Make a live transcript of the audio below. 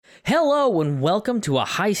Hello and welcome to a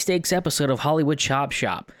high-stakes episode of Hollywood Chop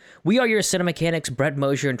Shop. We are your cinemechanics, Brett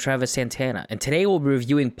Mosier and Travis Santana, and today we'll be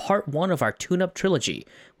reviewing part 1 of our tune-up trilogy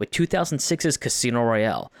with 2006's Casino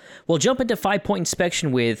Royale. We'll jump into 5-point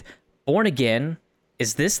inspection with Born Again,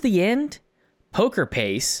 Is This the End?, Poker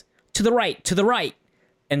Pace, To the Right,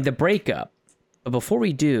 and The Breakup. But before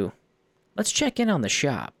we do, let's check in on the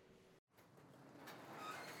shop.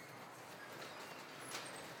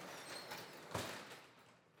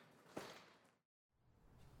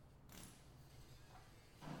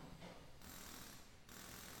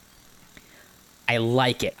 I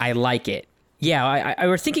like it. Yeah, I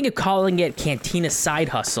were thinking of calling it Cantina Side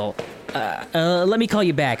Hustle. Let me call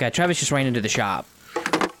you back. Travis just ran into the shop.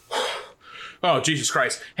 Oh, Jesus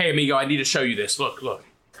Christ. Hey, amigo, I need to show you this. Look.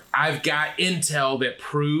 I've got intel that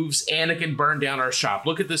proves Anakin burned down our shop.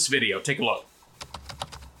 Look at this video. Take a look.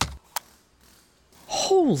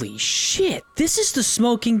 Holy shit, this is the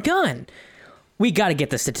smoking gun. We gotta get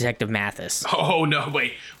this to Detective Mathis. Oh, no,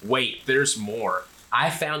 wait, there's more. I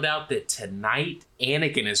found out that tonight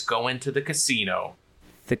Anakin is going to the casino.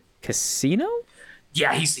 The casino?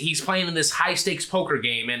 Yeah, he's playing in this high-stakes poker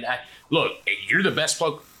game, and look, you're the best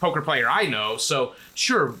poker player I know, so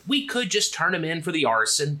sure, we could just turn him in for the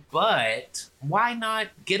arson, but why not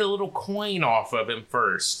get a little coin off of him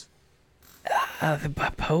first?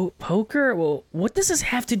 Poker? Well, what does this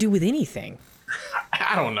have to do with anything?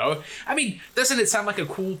 I don't know. I mean, doesn't it sound like a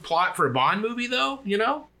cool plot for a Bond movie, though, you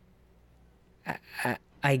know?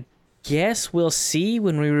 I guess we'll see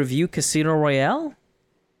when we review Casino Royale?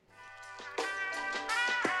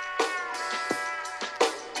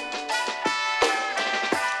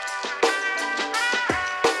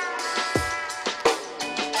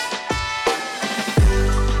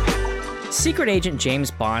 Secret Agent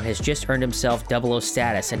James Bond has just earned himself 00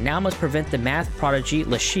 status and now must prevent the math prodigy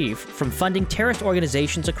Le Chiffre from funding terrorist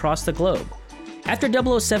organizations across the globe. After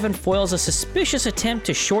 007 foils a suspicious attempt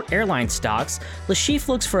to short airline stocks, Le Chiffre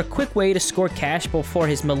looks for a quick way to score cash before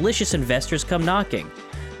his malicious investors come knocking.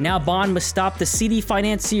 Now Bond must stop the seedy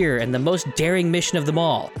financier and the most daring mission of them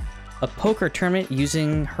all, a poker tournament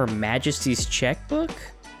using Her Majesty's checkbook?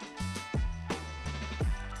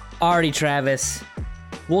 Alrighty, Travis.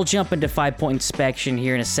 We'll jump into 5-point inspection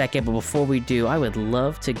here in a second, but before we do, I would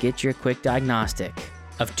love to get your quick diagnostic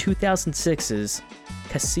of 2006's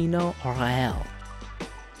Casino Royale.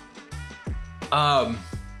 I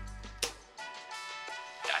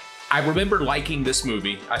remember liking this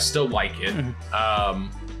movie. I still like it.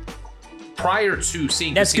 Prior to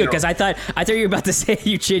seeing That's Casino, good, because I thought you were about to say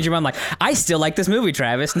you changed your mind. I'm like, I still like this movie,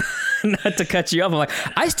 Travis. Not to cut you off. I'm like,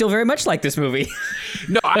 I still very much like this movie.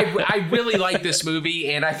 No, I really like this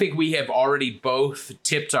movie, and I think we have already both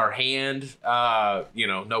tipped our hand.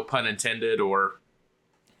 No pun intended, or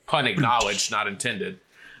pun acknowledged, not intended.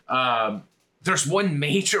 There's one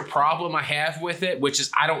major problem I have with it, which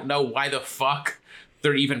is I don't know why the fuck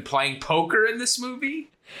they're even playing poker in this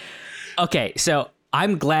movie. Okay, so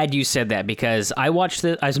I'm glad you said that, because I watched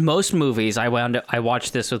this, as most movies, I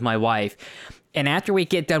watched this with my wife, and after we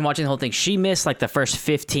get done watching the whole thing, she missed like the first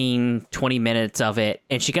 15, 20 minutes of it,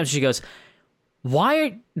 and she goes,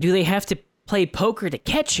 why do they have to play poker to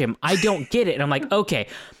catch him? I don't get it. And I'm like, okay.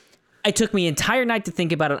 It took me an entire night to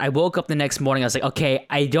think about it. I woke up the next morning, I was like, okay,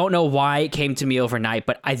 I don't know why it came to me overnight,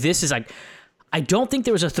 but I don't think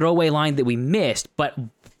there was a throwaway line that we missed, but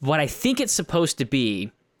what I think it's supposed to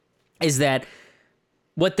be is that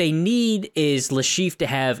what they need is Le Chiffre to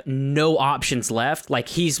have no options left. Like,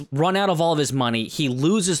 he's run out of all of his money. He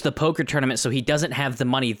loses the poker tournament, so he doesn't have the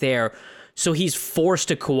money there. So he's forced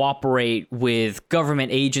to cooperate with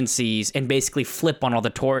government agencies and basically flip on all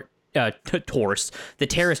the the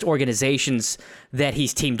terrorist organizations that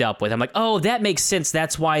he's teamed up with. I'm like, oh, that makes sense.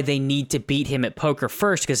 That's why they need to beat him at poker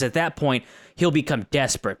first, because at that point, he'll become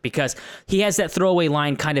desperate, because he has that throwaway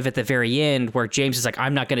line kind of at the very end where James is like,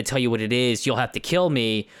 I'm not going to tell you what it is. You'll have to kill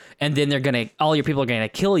me. And then all your people are going to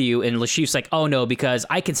kill you. And Le Chiffre's like, oh no, because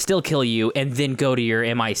I can still kill you and then go to your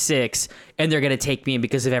MI6 and they're going to take me in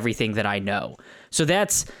because of everything that I know. So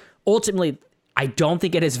that's ultimately, I don't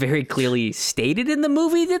think it is very clearly stated in the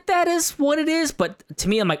movie that is what it is. But to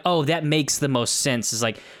me, I'm like, oh, that makes the most sense. It's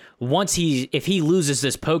like, if he loses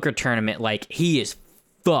this poker tournament, like, he is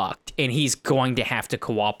fucked, and he's going to have to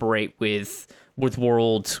cooperate with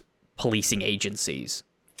world policing agencies.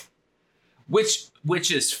 Which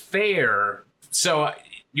is fair. So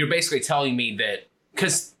you're basically telling me that,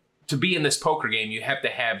 because to be in this poker game, you have to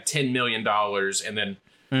have $10 million and then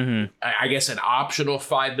I guess an optional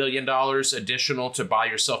 $5 million additional to buy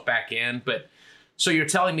yourself back in. But so you're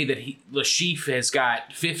telling me that Le Chiffre has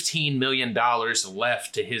got $15 million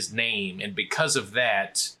left to his name, and because of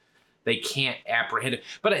that, they can't apprehend it.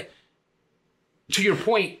 But to your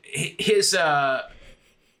point, his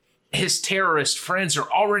terrorist friends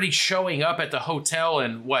are already showing up at the hotel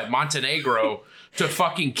in Montenegro to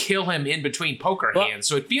fucking kill him in between poker hands.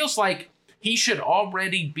 So it feels like he should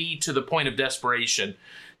already be to the point of desperation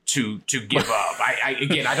to give up.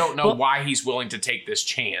 I don't know why he's willing to take this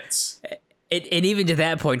chance. And even to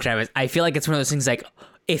that point, Travis, I feel like it's one of those things like,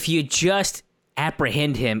 if you just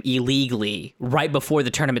apprehend him illegally right before the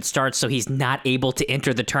tournament starts so he's not able to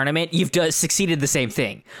enter the tournament, you've succeeded the same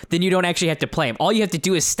thing. Then you don't actually have to play him. All you have to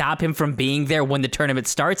do is stop him from being there when the tournament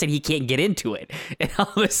starts and he can't get into it. And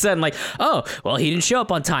all of a sudden, like, oh, well, he didn't show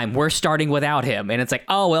up on time. We're starting without him. And it's like,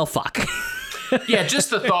 oh, well, fuck. Yeah, just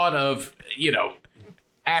the thought of,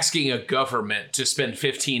 asking a government to spend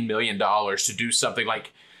 $15 million to do something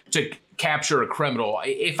like to capture a criminal.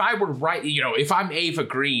 If I were right, if I'm Ava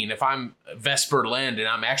Green, if I'm Vesper Lind and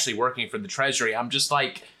I'm actually working for the Treasury, I'm just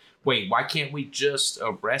like, wait, why can't we just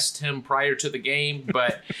arrest him prior to the game?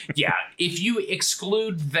 But yeah, if you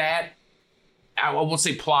exclude that, I won't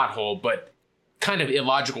say plot hole, but kind of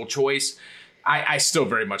illogical choice, I still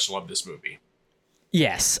very much love this movie.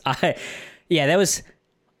 Yes.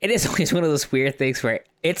 It is always one of those weird things where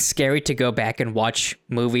it's scary to go back and watch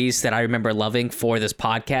movies that I remember loving for this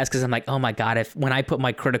podcast, because I'm like, oh my God, when I put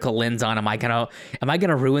my critical lens on, am I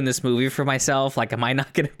gonna ruin this movie for myself? Like, am I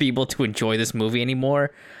not gonna be able to enjoy this movie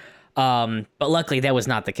anymore? But luckily that was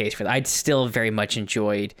not the case for that. I still very much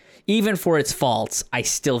enjoyed, even for its faults, I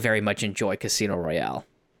still very much enjoy Casino Royale.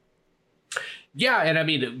 Yeah, and I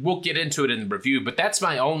mean, we'll get into it in the review, but that's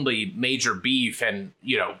my only major beef. And,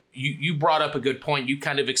 you brought up a good point. You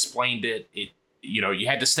kind of explained it. You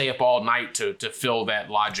had to stay up all night to fill that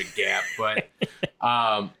logic gap. But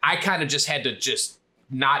I kind of just had to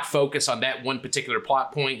not focus on that one particular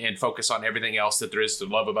plot point and focus on everything else that there is to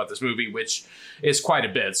love about this movie, which is quite a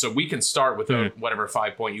bit. So we can start with whatever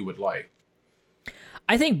 5 point you would like.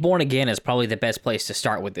 I think Born Again is probably the best place to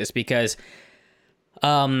start with this because...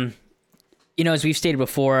 as we've stated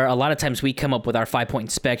before, a lot of times we come up with our 5-point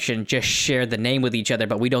inspection, just share the name with each other,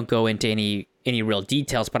 but we don't go into any real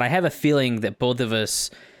details. But I have a feeling that both of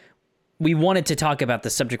us, we wanted to talk about the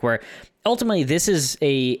subject where ultimately this is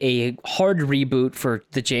a hard reboot for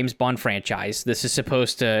the James Bond franchise. This is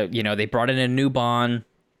supposed to, they brought in a new Bond,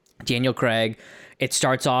 Daniel Craig. It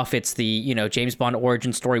starts off, it's the, James Bond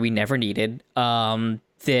origin story we never needed.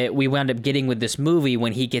 That we wound up getting with this movie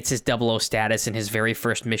when he gets his 00 status and his very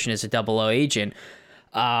first mission as a 00 agent.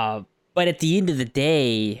 But at the end of the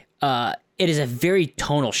day, it is a very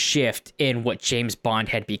tonal shift in what James Bond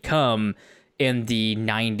had become in the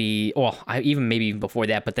 90s, well, even maybe even before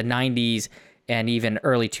that, but the 90s and even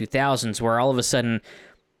early 2000s, where all of a sudden,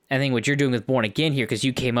 I think what you're doing with Born Again here, because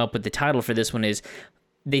you came up with the title for this one, is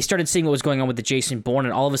they started seeing what was going on with the Jason Bourne,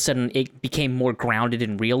 and all of a sudden it became more grounded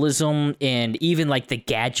in realism, and even like the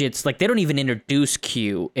gadgets, like they don't even introduce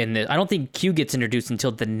Q in this. I don't think Q gets introduced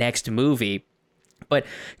until the next movie, but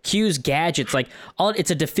Q's gadgets, like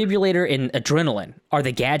it's a defibrillator and adrenaline are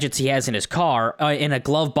the gadgets he has in his car, in a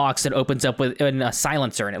glove box that opens up with a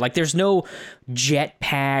silencer in it. Like there's no jet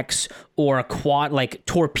packs or a quad, like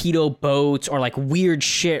torpedo boats or like weird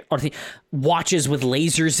shit or watches with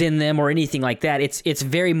lasers in them or anything like that. It's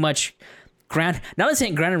very much not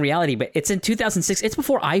saying grounded in reality, but it's in 2006. It's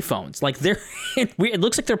before iPhones. Like it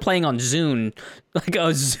looks like they're playing on Zune, like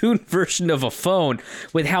a Zune version of a phone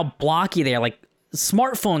with how blocky they are. Like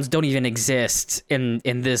smartphones don't even exist in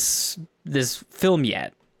this film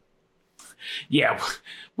yet. Yeah,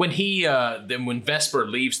 when when Vesper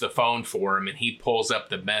leaves the phone for him and he pulls up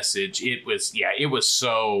the message, it was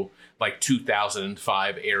so like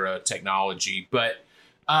 2005 era technology. But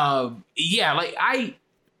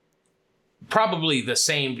probably the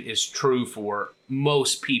same is true for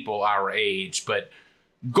most people our age. But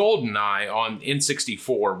GoldenEye on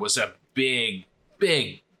N64 was a big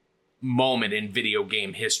moment in video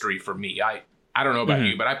game history for me. I don't know about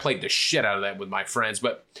you, but I played the shit out of that with my friends.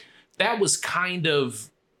 But that was kind of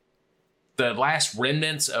the last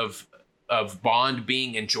remnants of Bond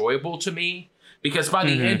being enjoyable to me, because by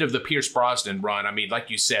the end of the Pierce Brosnan run, I mean, like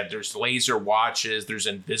you said, there's laser watches, there's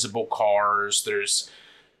invisible cars, there's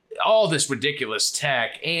all this ridiculous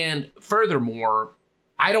tech. And furthermore,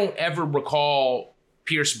 I don't ever recall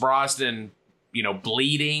Pierce Brosnan,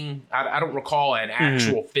 bleeding. I don't recall an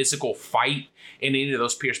actual physical fight in any of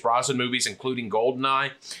those Pierce Brosnan movies, including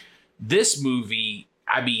GoldenEye. This movie,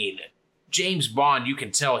 I mean, James Bond, you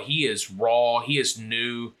can tell he is raw, he is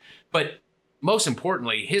new, but most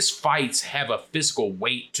importantly, his fights have a physical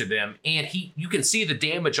weight to them, and you can see the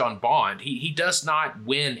damage on Bond. He does not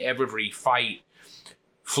win every fight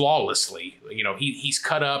flawlessly. You know, he's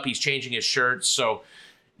cut up, he's changing his shirts. So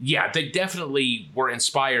yeah, they definitely were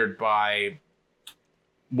inspired by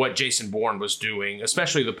what Jason Bourne was doing,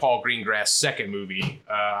 especially the Paul Greengrass second movie.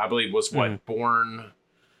 I believe was what Bourne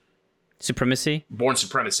Supremacy. Bourne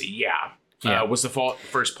Supremacy, yeah. Was the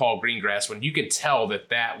first Paul Greengrass one. You can tell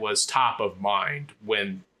that was top of mind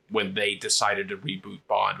when they decided to reboot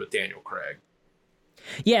Bond with Daniel Craig.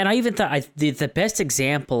 Yeah, and I even thought the best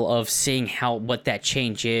example of seeing what that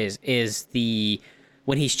change is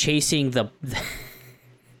when he's chasing the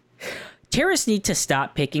terrorists need to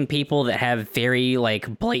stop picking people that have very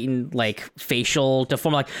like blatant like facial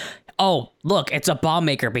deform. Like, oh look, it's a bomb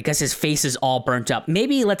maker because his face is all burnt up.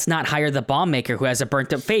 Maybe let's not hire the bomb maker who has a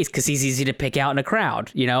burnt up face because he's easy to pick out in a crowd.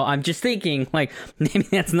 You know, I'm just thinking like maybe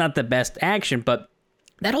that's not the best action, but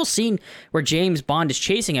that whole scene where James Bond is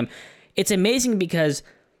chasing him, it's amazing because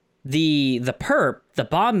the perp, the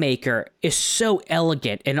bomb maker, is so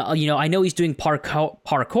elegant, and you know, I know he's doing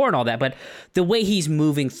parkour and all that, but the way he's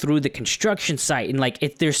moving through the construction site and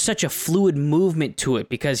like there's such a fluid movement to it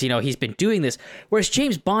because you know he's been doing this, whereas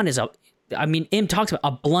James Bond is M talks about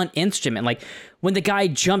a blunt instrument. Like when the guy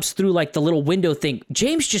jumps through like the little window thing,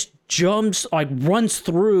 James just jumps, like runs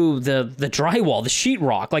through the drywall, the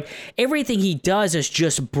sheetrock. Like everything he does is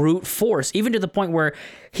just brute force, even to the point where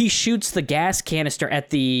he shoots the gas canister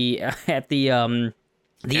at the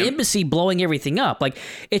embassy, blowing everything up. Like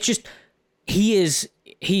it's just he's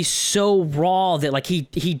so raw that like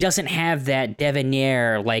he doesn't have that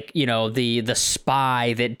debonair, like, you know, the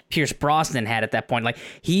spy that Pierce Brosnan had at that point. Like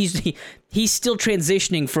he's still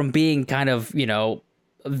transitioning from being kind of, you know,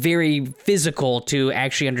 very physical to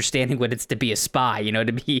actually understanding what it's to be a spy, you know,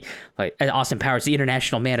 to be like Austin Powers, the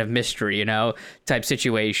international man of mystery, you know, type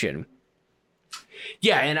situation.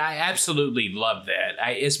 Yeah, and I absolutely love that.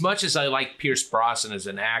 As much as I like Pierce Brosnan as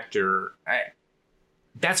an actor,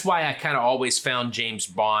 that's why I kind of always found James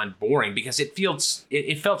Bond boring, because it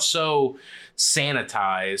felt so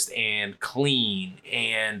sanitized and clean.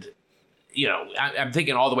 And, you know, I'm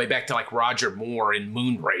thinking all the way back to like Roger Moore in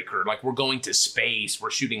Moonraker. Like, we're going to space,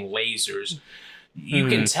 we're shooting lasers. You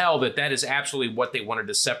can tell that is absolutely what they wanted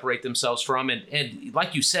to separate themselves from. And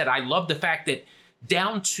like you said, I love the fact that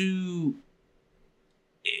down to,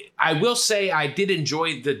 I will say I did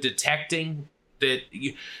enjoy the detecting that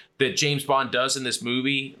James Bond does in this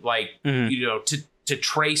movie, like, you know, to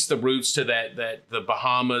trace the routes to the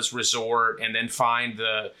Bahamas resort and then find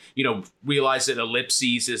realize that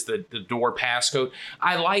ellipses is the door passcode.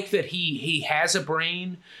 I like that he has a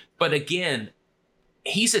brain, but again,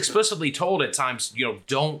 he's explicitly told at times, you know,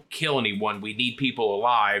 don't kill anyone. We need people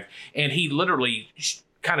alive. And he literally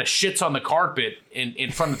kind of shits on the carpet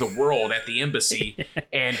in front of the world at the embassy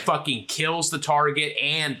and fucking kills the target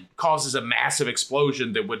and causes a massive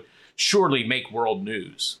explosion that would surely make world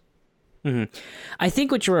news. I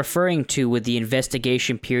think what you're referring to with the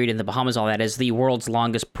investigation period in the Bahamas, all that, is the world's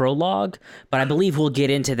longest prologue, but I believe we'll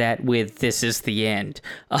get into that with This Is the End,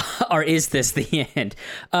 or Is This the End?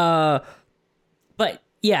 But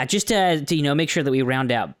yeah, just to you know, make sure that we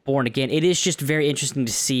round out Bourne Again, it is just very interesting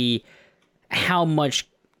to see how much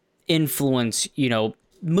influence, you know,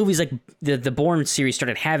 movies like the Bourne series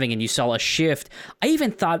started having, and you saw a shift. I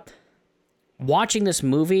even thought, watching this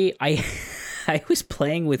movie, I was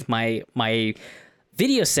playing with my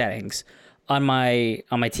video settings on my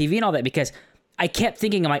TV and all that, because I kept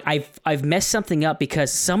thinking, I'm like, I've messed something up,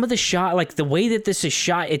 because some of the shot, like the way that this is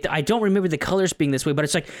shot, I don't remember the colors being this way, but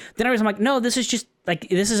it's like, then I'm like, no, this is just like,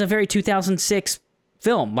 this is a very 2006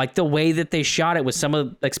 film. Like the way that they shot it with some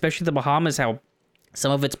of, especially the Bahamas, how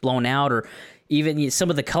some of it's blown out, or even some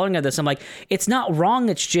of the coloring of this, I'm like, it's not wrong.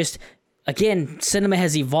 It's just, again, cinema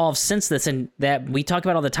has evolved since this, and that we talk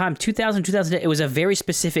about all the time. 2000, it was a very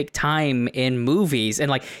specific time in movies, and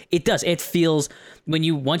like it feels,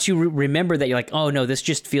 once you remember that, you're like, oh no, this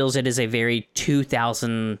just feels, it is a very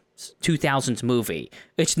 2000s movie.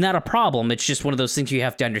 It's not a problem. It's just one of those things you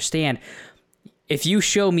have to understand. If you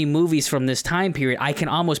show me movies from this time period, I can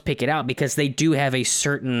almost pick it out, because they do have a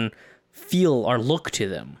certain feel or look to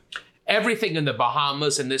them. Everything in the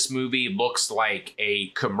Bahamas in this movie looks like a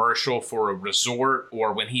commercial for a resort,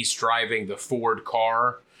 or when he's driving the Ford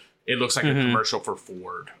car, it looks like a commercial for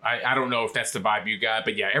Ford. I don't know if that's the vibe you got,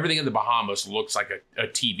 but yeah, everything in the Bahamas looks like a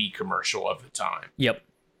TV commercial of the time. Yep.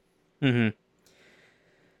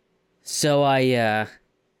 So I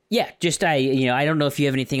don't know if you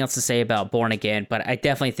have anything else to say about Bourne Again, but I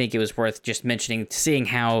definitely think it was worth just mentioning, seeing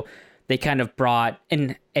how they kind of brought,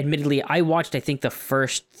 and admittedly, I watched, I think, the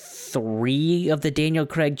first 3 of the Daniel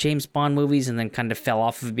Craig James Bond movies, and then kind of fell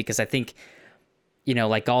off of it, because I think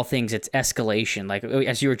like all things, it's escalation. Like,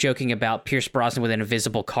 as you were joking about Pierce Brosnan with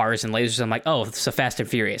invisible cars and lasers, I'm like, oh, it's a Fast and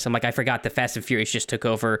Furious. I'm like, I forgot that Fast and Furious just took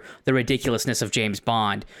over the ridiculousness of James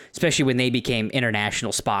Bond, especially when they became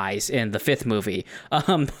international spies in the fifth movie.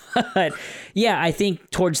 But yeah, I think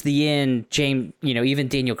towards the end, James, even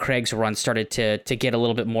Daniel Craig's run started to get a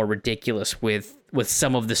little bit more ridiculous with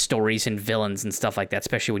some of the stories and villains and stuff like that,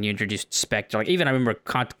 especially when you introduced Spectre. Like, even I remember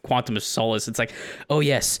Quantum of Solace, it's like, oh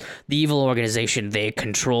yes, the evil organization, they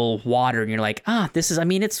control water, and you're like, this is,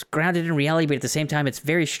 it's grounded in reality, but at the same time, it's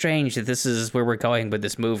very strange that this is where we're going with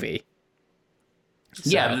this movie. So.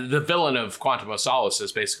 Yeah, the villain of Quantum of Solace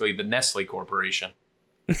is basically the Nestle Corporation.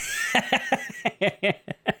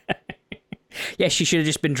 Yeah, she should have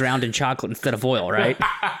just been drowned in chocolate instead of oil, right?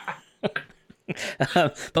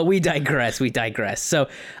 But we digress. So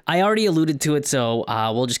I already alluded to it, so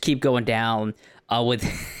we'll just keep going down with,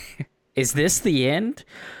 is this the end?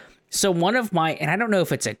 So one of my, and I don't know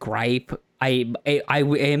if it's a gripe, I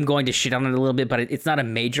am going to shit on it a little bit, but it's not a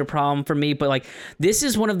major problem for me. But like, this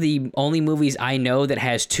is one of the only movies I know that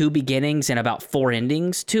has 2 beginnings and about 4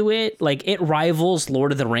 endings to it. Like, it rivals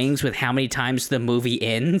Lord of the Rings with how many times the movie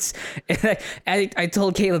ends. And I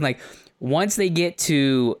told Caitlin, like, once they get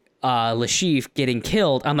to Lashif getting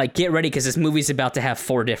killed, I'm like, get ready, because this movie's about to have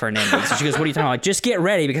 4 different endings. And she goes, what are you talking about? Like, just get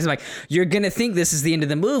ready, because I'm like, you're gonna think this is the end of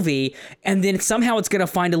the movie, and then somehow it's gonna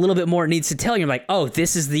find a little bit more it needs to tell you. I'm like, oh,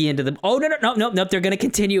 this is the end of the, oh no, they're gonna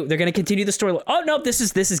continue the story. Oh no, this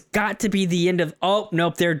has got to be the end of, oh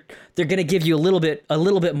nope, they're gonna give you a little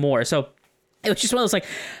bit more. So it was just one of those, like,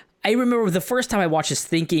 I remember the first time I watched this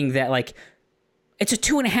thinking that, like, it's a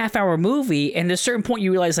 2.5 hour movie, and at a certain point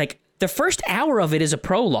you realize, like, the first hour of it is a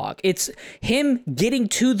prologue. It's him getting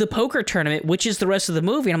to the poker tournament, which is the rest of the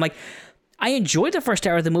movie. And I'm like, I enjoyed the first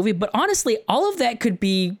hour of the movie, but honestly, all of that could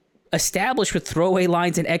be established with throwaway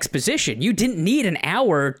lines and exposition. You didn't need an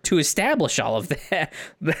hour to establish all of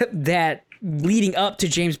that leading up to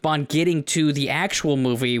James Bond getting to the actual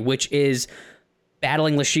movie, which is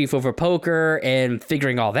battling Lashif over poker and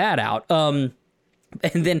figuring all that out. And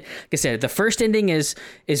then, like I said, the first ending is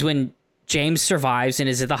when James survives and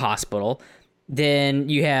is at the hospital. Then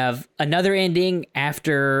you have another ending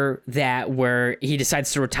after that where he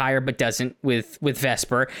decides to retire but doesn't with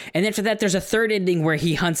Vesper. And after that, there's a third ending where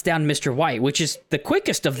he hunts down Mr. White, which is the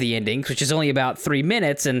quickest of the endings, which is only about 3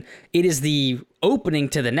 minutes. And it is the opening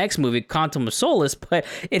to the next movie, Quantum of Solace. But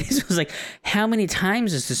it was like, how many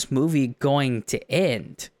times is this movie going to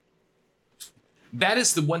end? That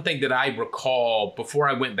is the one thing that I recall before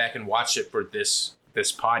I went back and watched it for this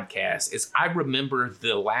podcast, is I remember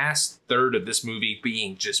the last third of this movie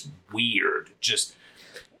being just weird, just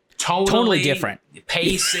totally different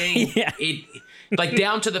pacing. Yeah. It, like,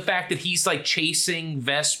 down to the fact that he's like chasing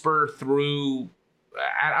Vesper through,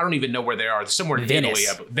 I don't even know where they are. They're somewhere in Venice.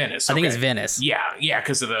 Italy. Venice. I think it's Venice. Yeah,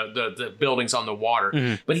 because of the buildings on the water.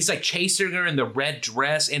 Mm-hmm. But he's like chasing her in the red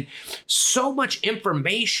dress, and so much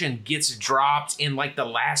information gets dropped in like the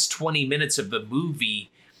last 20 minutes of the movie.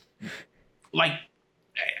 Like,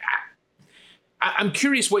 I'm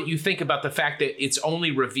curious what you think about the fact that it's only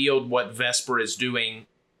revealed what Vesper is doing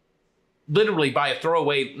literally by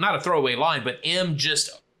not a throwaway line, but M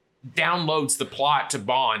just downloads the plot to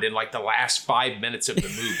Bond in like the last 5 minutes of the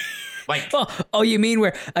movie. Like, oh, you mean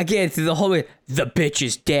where, again, through the whole way, the bitch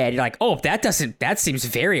is dead. You're like, oh, that seems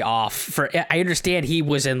very off. I understand he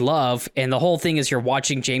was in love, and the whole thing is you're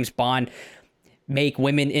watching James Bond make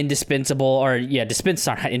women indispensable,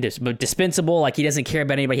 dispensable. Like, he doesn't care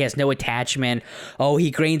about anybody. He has no attachment. Oh,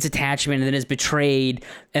 he gains attachment and then is betrayed.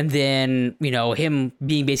 And then, him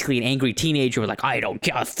being basically an angry teenager with like, I don't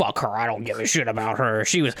care, fuck her. I don't give a shit about her.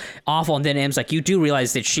 She was awful. And then M's like, you do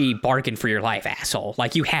realize that she bargained for your life, asshole.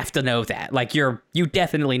 Like, you have to know that. Like, you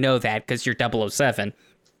definitely know that because you're 007.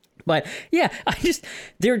 But yeah,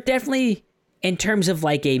 they're definitely, in terms of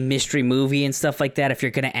like a mystery movie and stuff like that, if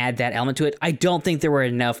you're going to add that element to it, I don't think there were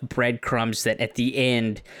enough breadcrumbs that at the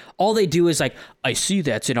end, all they do is like, I see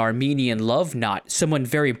that's an Armenian love knot. Someone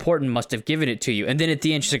very important must have given it to you. And then at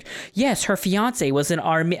the end, she's like, yes, her fiance was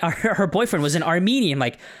her boyfriend was an Armenian.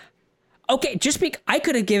 Like, okay, just because I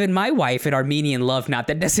could have given my wife an Armenian love knot,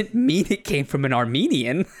 that doesn't mean it came from an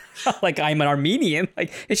Armenian. Like, I'm an Armenian.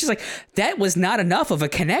 Like, it's just like, that was not enough of a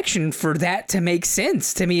connection for that to make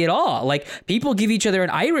sense to me at all. Like, people give each other an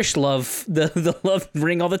Irish love, the love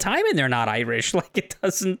ring all the time, and they're not Irish. Like, it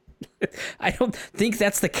doesn't, I don't think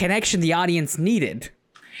that's the connection the audience needed.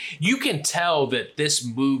 You can tell that this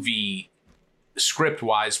movie,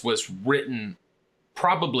 script-wise, was written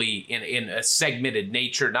probably in a segmented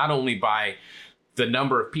nature, not only by the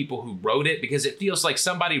number of people who wrote it, because it feels like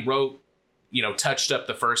somebody wrote touched up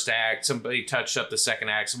the first act, somebody touched up the second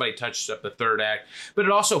act, somebody touched up the third act, but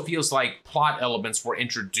it also feels like plot elements were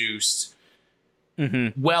introduced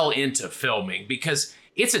well into filming, because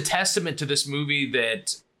it's a testament to this movie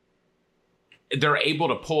that they're able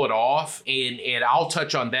to pull it off. And I'll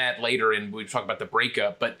touch on that later and we talk about the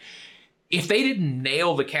breakup. But if they didn't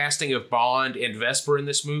nail the casting of Bond and Vesper in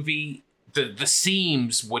this movie, the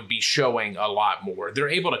seams would be showing a lot more. They're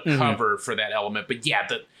able to cover for that element. But yeah,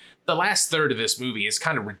 the last third of this movie is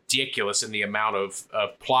kind of ridiculous in the amount of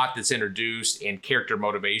plot that's introduced and character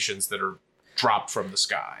motivations that are dropped from the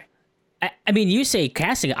sky. I mean, you say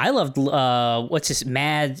casting. I loved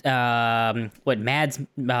Mads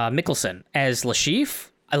Mikkelsen as Lashif.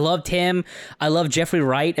 I loved him. I love Jeffrey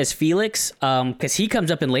Wright as Felix, because he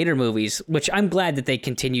comes up in later movies, which I'm glad that they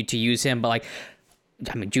continued to use him. But like,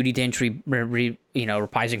 I mean, Judi Dench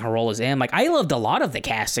reprising her role as M. Like, I loved a lot of the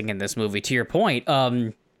casting in this movie. To your point,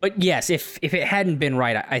 but yes, if it hadn't been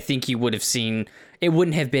right, I think you would have seen it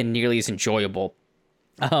wouldn't have been nearly as enjoyable.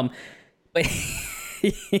 But.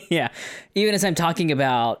 Yeah, even as I'm talking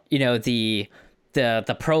about, the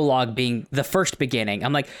prologue being the first beginning,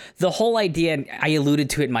 I'm like, the whole idea, and I alluded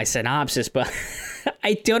to it in my synopsis, but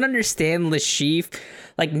I don't understand Lashif.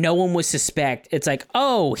 Like, no one would suspect. It's like,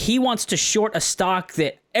 oh, he wants to short a stock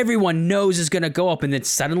that everyone knows is going to go up, and then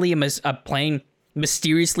suddenly a plane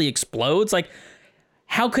mysteriously explodes. Like,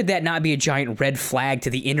 how could that not be a giant red flag to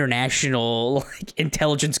the international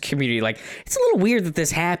intelligence community? Like, it's a little weird that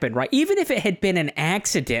this happened, right? Even if it had been an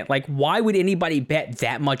accident, like, why would anybody bet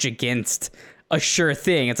that much against a sure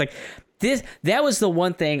thing? It's like, that was the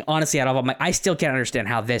one thing, honestly, out of all I still can't understand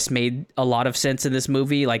how this made a lot of sense in this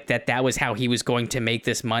movie. Like, that was how he was going to make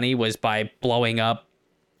this money, was by blowing up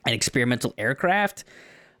an experimental aircraft.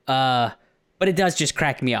 But it does just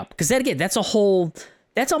crack me up. Because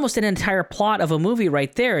that's almost an entire plot of a movie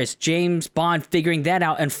right there, is James Bond figuring that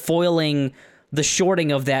out and foiling the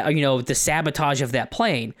shorting of that, the sabotage of that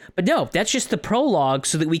plane. But no, that's just the prologue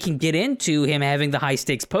so that we can get into him having the high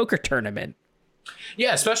stakes poker tournament.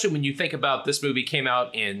 Yeah, especially when you think about this movie came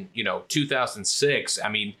out in, 2006. I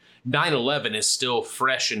mean, 9/11 is still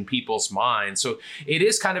fresh in people's minds. So it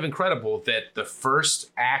is kind of incredible that the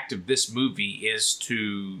first act of this movie is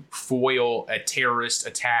to foil a terrorist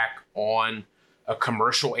attack on a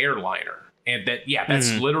commercial airliner, and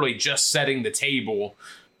that's literally just setting the table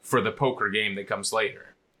for the poker game that comes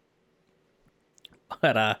later.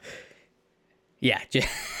 But yeah.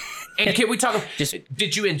 And can we talk?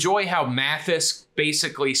 Did you enjoy how Mathis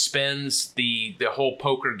basically spends the whole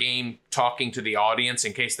poker game talking to the audience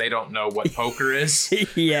in case they don't know what poker is?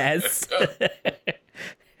 Yes.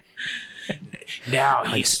 Now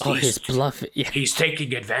he's bluff. Yeah. He's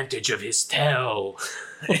taking advantage of his tell.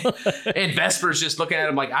 And Vesper's just looking at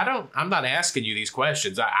him like, I'm not asking you these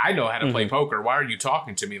questions. I know how to play poker. Why are you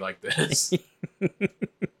talking to me like this?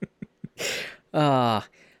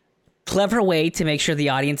 Clever way to make sure the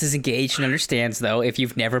audience is engaged and understands, though, if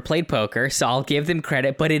you've never played poker. So I'll give them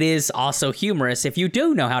credit, but it is also humorous if you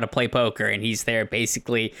do know how to play poker. And he's there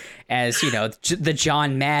basically as, the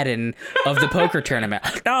John Madden of the poker tournament.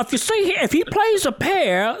 Now, if you see here, if he plays a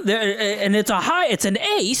pair and it's an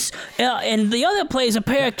ace, and the other plays a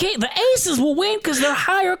pair of kings, the aces will win because they're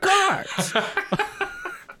higher cards.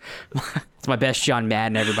 It's my best John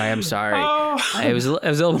Madden, everybody. I'm sorry. It was a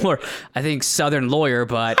little more, I think, Southern lawyer,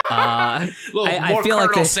 but I feel like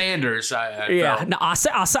Colonel Sanders. Yeah. No, I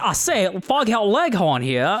say, Foghat Leghorn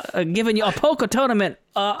here, giving you a poker tournament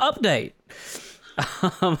update.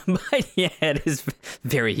 But yeah, it is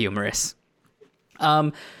very humorous.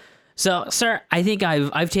 So, sir, I think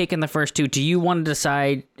I've taken the first two. Do you want to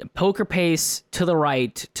decide poker pace to the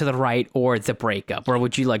right, or the breakup? Where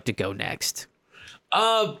would you like to go next?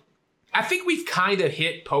 I think we've kind of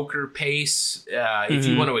hit poker pace, if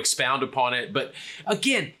you want to expound upon it. But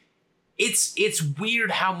again, it's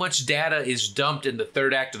weird how much data is dumped in the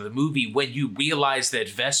third act of the movie when you realize that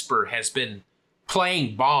Vesper has been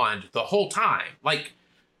playing Bond the whole time. Like,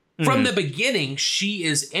 from the beginning, she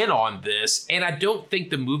is in on this. And I don't think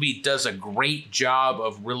the movie does a great job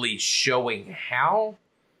of really showing how.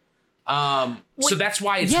 So that's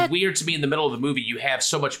why it's weird to me in the middle of the movie you have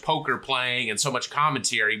so much poker playing and so much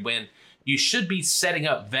commentary when you should be setting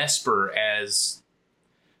up Vesper as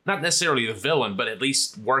not necessarily the villain, but at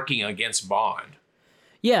least working against Bond.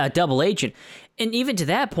 Yeah, a double agent. And even to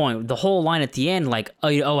that point, the whole line at the end, like,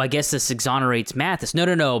 oh, I guess this exonerates Mathis.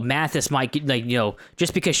 No. Mathis might get,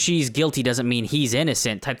 just because she's guilty doesn't mean he's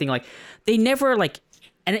innocent type thing. Like, they never,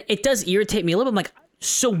 and it does irritate me a little bit. I'm like,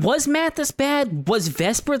 so was Mathis bad? Was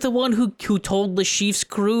Vesper the one who told Lashif's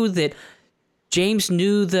crew that James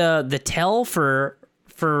knew the tell for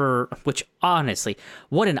for which honestly,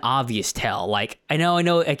 what an obvious tell. Like I know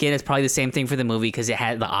again it's probably the same thing for the movie because the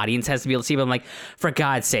audience has to be able to see, but I'm like, for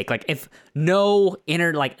God's sake, like if no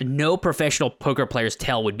professional poker player's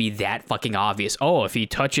tell would be that fucking obvious. Oh, if he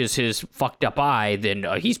touches his fucked up eye, then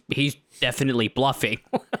he's definitely bluffing.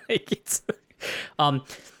 Like it's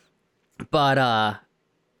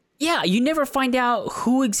yeah, you never find out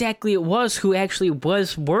who exactly it was who actually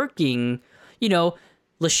was working. You know,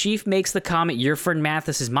 Lashif makes the comment, your friend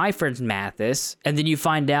Mathis is my friend Mathis. And then you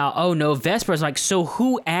find out, oh no, Vesper's like, so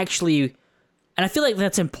who actually... And I feel like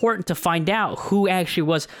that's important to find out who actually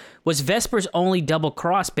was Vesper's only double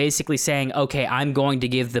cross basically saying, okay, I'm going to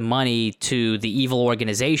give the money to the evil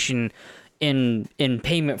organization in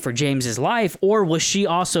payment for James's life? Or was she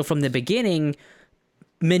also from the beginning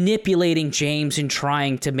manipulating James and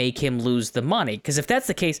trying to make him lose the money? Because if that's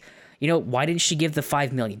the case, you know, why didn't she give the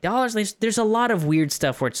 $5 million? There's a lot of weird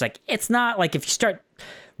stuff where it's like, it's not like if you start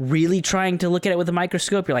really trying to look at it with a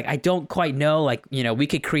microscope, you're like, I don't quite know. Like, you know, we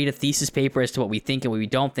could create a thesis paper as to what we think and what we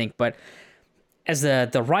don't think. But as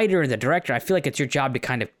the writer and the director, I feel like it's your job to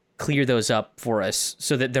kind of clear those up for us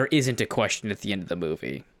so that there isn't a question at the end of the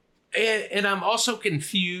movie. And I'm also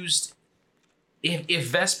confused. If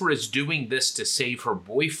Vesper is doing this to save her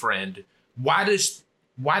boyfriend, why does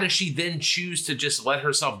she then choose to just let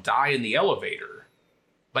herself die in the elevator?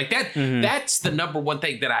 Like that, that's the number one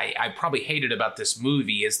thing that I probably hated about this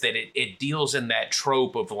movie is that it deals in that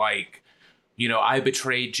trope of like, you know, I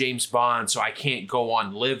betrayed James Bond, so I can't go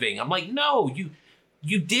on living. I'm like, no,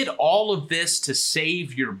 you did all of this to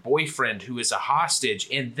save your boyfriend who is a hostage,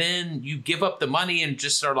 and then you give up the money and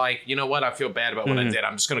just are like, you know what, I feel bad about what I did.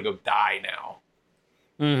 I'm just gonna go die now.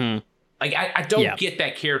 Like I don't get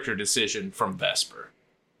that character decision from Vesper.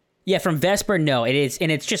 Yeah, from Vesper, no, it is,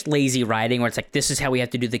 and it's just lazy writing where it's like, this is how we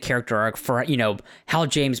have to do the character arc for, you know, how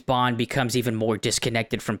James Bond becomes even more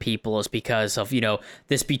disconnected from people is because of, you know,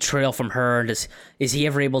 this betrayal from her. Is he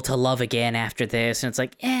ever able to love again after this? And it's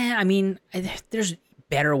like, I mean, there's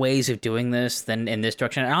better ways of doing this than in this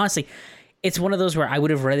direction. And honestly, it's one of those where I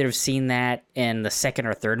would have rather have seen that in the second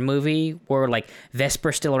or third movie where like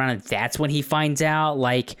Vesper's still around and that's when he finds out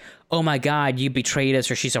like, oh my God, you betrayed us,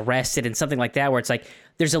 or she's arrested and something like that, where it's like,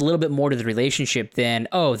 there's a little bit more to the relationship than,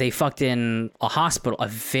 oh, they fucked in a hospital, a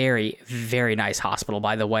very, very nice hospital,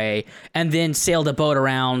 by the way, and then sailed a boat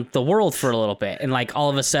around the world for a little bit. And like all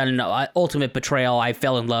of a sudden, ultimate betrayal, I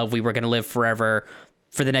fell in love, we were going to live forever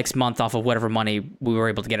for the next month off of whatever money we were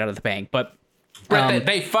able to get out of the bank. But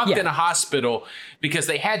they fucked in a hospital because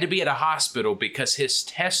they had to be at a hospital because his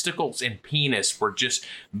testicles and penis were just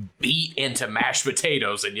beat into mashed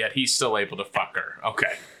potatoes, and yet he's still able to fuck her.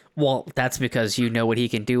 Okay. Well, that's because you know what he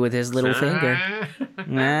can do with his little finger.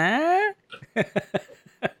 Yeah,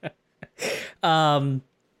 and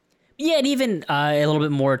even a little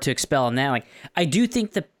bit more to expel on that. Like, I do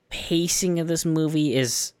think the pacing of this movie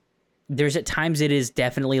is, there's at times it is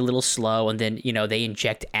definitely a little slow, and then, you know, they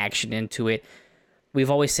inject action into it.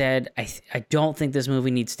 We've always said, I don't think this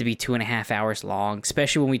movie needs to be 2.5 hours long,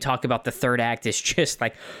 especially when we talk about the third act is just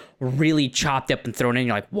like really chopped up and thrown in.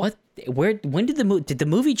 You're like, what? When did the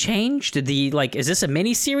movie change? Is this a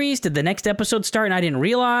mini series? Did the next episode start and I didn't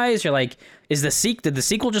realize? You're like, did the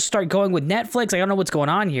sequel just start going with Netflix? I don't know what's going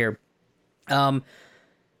on here. But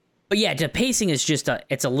yeah, the pacing is just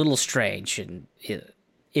it's a little strange, and it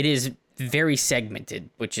is very segmented,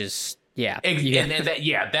 which is. Yeah.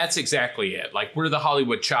 That's exactly it. Like, we're the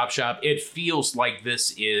Hollywood chop shop. It feels like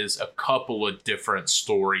this is a couple of different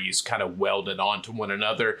stories kind of welded onto one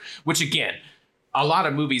another, which again, a lot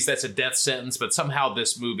of movies, that's a death sentence, but somehow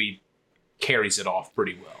this movie carries it off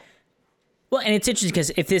pretty well. Well, and it's interesting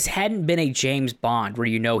because if this hadn't been a James Bond where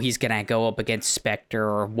you know he's going to go up against Spectre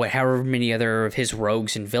or however many other of his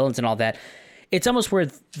rogues and villains and all that, it's almost where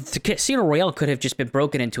the Casino Royale could have just been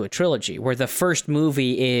broken into a trilogy, where the first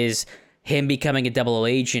movie is him becoming a double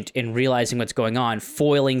agent and realizing what's going on,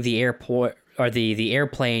 foiling the airport or the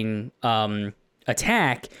airplane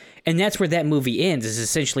attack, and that's where that movie ends. Is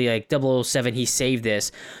essentially like 007, he saved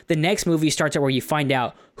this. The next movie starts out where you find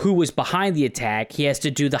out who was behind the attack. He has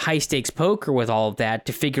to do the high stakes poker with all of that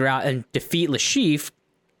to figure out and defeat Lashif.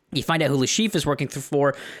 You find out who Lashif is working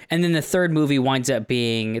for, and then the third movie winds up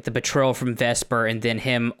being the betrayal from Vesper, and then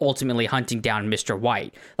him ultimately hunting down Mr.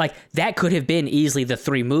 White. Like, that could have been easily the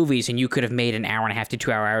 3 movies, and you could have made an hour and a half to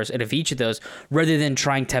 2 hours out of each of those, rather than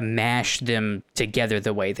trying to mash them together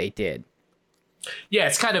the way they did. Yeah,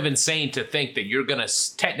 it's kind of insane to think that you're going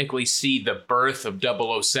to technically see the birth of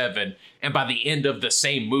 007, and by the end of the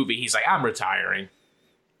same movie, he's like, I'm retiring.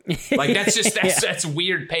 Like, that's just, that's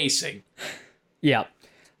weird pacing. Yeah.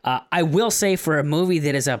 I will say for a movie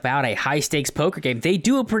that is about a high stakes poker game, they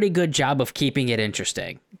do a pretty good job of keeping it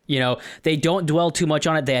interesting. You know, they don't dwell too much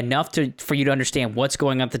on it. They enough for you to understand what's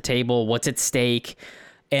going on at the table, what's at stake,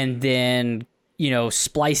 and then, you know,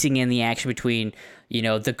 splicing in the action between, you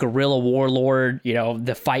know, the guerrilla warlord, you know,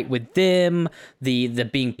 the fight with them, the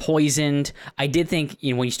being poisoned. I did think,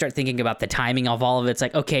 you know, when you start thinking about the timing of all of it, it's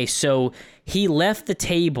like, okay, so he left the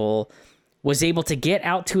table, was able to get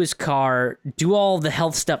out to his car, do all the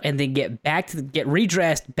health stuff, and then get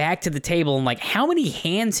redressed back to the table. And like, how many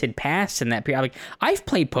hands had passed in that period? Like, I've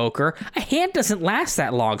played poker. A hand doesn't last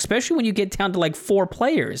that long, especially when you get down to like 4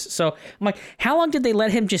 players. So I'm like, how long did they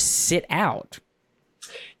let him just sit out?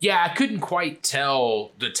 Yeah, I couldn't quite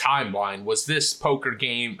tell the timeline. Was this poker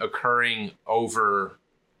game occurring over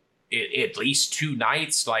at least 2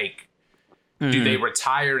 nights? Like, do they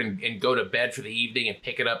retire and go to bed for the evening and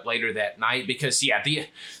pick it up later that night? Because, yeah,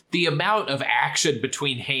 the amount of action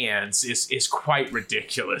between hands is quite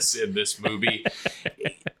ridiculous in this movie.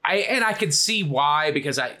 I can see why,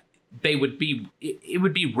 because it would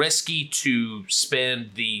be risky to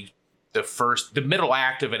spend the middle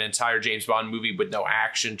act of an entire James Bond movie with no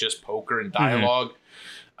action, just poker and dialogue.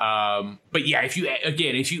 But yeah, if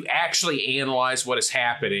you actually analyze what is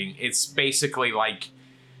happening, it's basically like,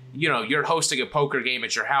 you know, you're hosting a poker game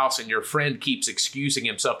at your house and your friend keeps excusing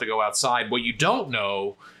himself to go outside. What you don't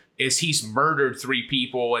know is he's murdered 3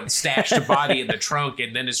 people and stashed a body in the trunk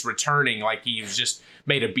and then is returning like he's just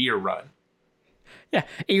made a beer run. Yeah.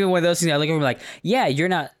 Even one of those things, I look at him like, yeah, you're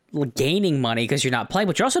not gaining money because you're not playing,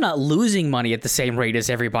 but you're also not losing money at the same rate as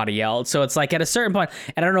everybody else. So it's like at a certain point,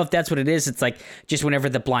 and I don't know if that's what it is. It's like just whenever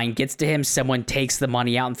the blind gets to him, someone takes the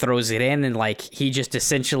money out and throws it in, and like he just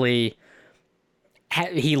essentially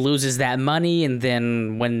he loses that money, and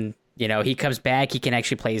then when, you know, he comes back, he can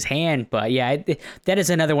actually play his hand. But yeah, that is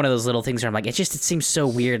another one of those little things where I'm like, it seems so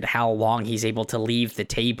weird how long he's able to leave the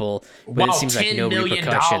table. But it seems like no repercussions.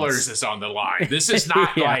 $10 million is on the line. This is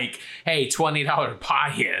not like, hey, $20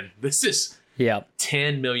 buy-in. This is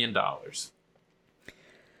 $10 million.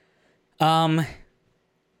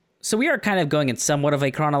 So we are kind of going in somewhat of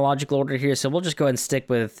a chronological order here, so we'll just go ahead and stick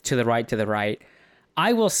with to the right.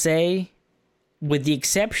 I will say, with the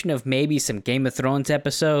exception of maybe some Game of Thrones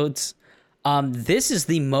episodes, this is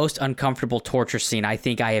the most uncomfortable torture scene I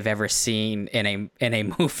think I have ever seen in a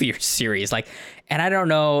movie or series. Like, and I don't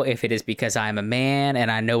know if it is because I'm a man and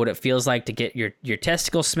I know what it feels like to get your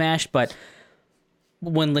testicles smashed, but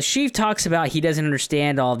when Le Chiffre talks about he doesn't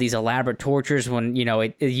understand all these elaborate tortures, when, you know,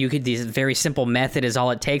 this very simple method is all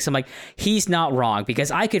it takes, I'm like, he's not wrong, because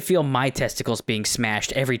I could feel my testicles being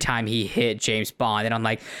smashed every time he hit James Bond, and I'm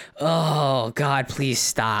like, oh God, please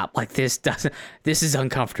stop. Like, this is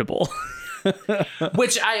uncomfortable.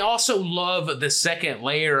 Which I also love the second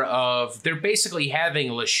layer of, they're basically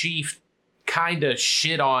having Le Chiffre kind of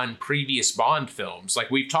shit on previous Bond films.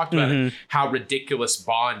 Like, we've talked about how ridiculous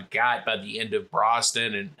Bond got by the end of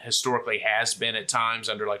Brosnan, and historically has been at times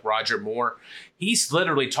under like Roger Moore. He's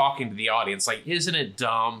literally talking to the audience like, isn't it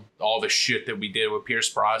dumb, all the shit that we did with Pierce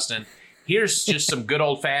Brosnan? Here's just some good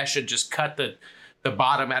old fashioned, just cut the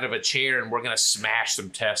bottom out of a chair and we're going to smash some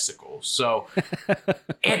testicles. So,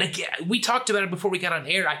 and again, we talked about it before we got on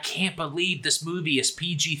air. I can't believe this movie is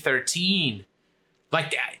PG-13.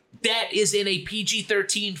 Like, that is in a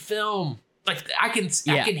PG-13 film. Like, I can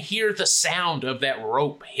hear the sound of that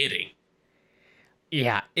rope hitting.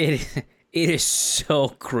 Yeah, it is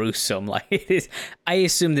so gruesome. Like, it is. I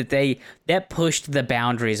assume that pushed the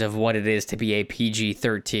boundaries of what it is to be a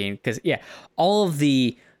PG-13, because all of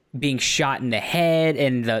the being shot in the head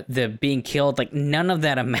and the being killed, like, none of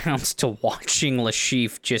that amounts to watching Le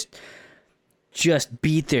Chiffre just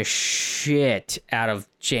beat the shit out of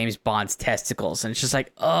James Bond's testicles. And it's just like,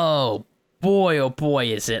 oh boy,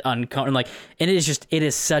 is it uncomfortable. Like, and it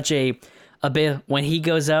is such a bit when he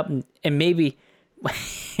goes up, and maybe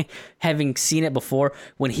having seen it before,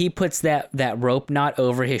 when he puts that rope knot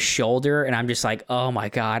over his shoulder, and I'm just like, oh my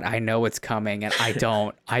God, I know it's coming, and I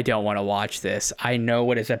don't want to watch this. I know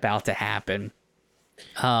what is about to happen.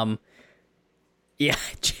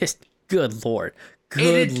 Just good Lord.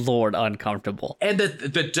 Good Lord, uncomfortable. And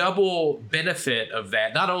the double benefit of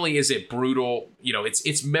that, not only is it brutal, you know,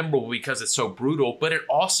 it's memorable because it's so brutal, but it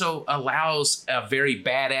also allows a very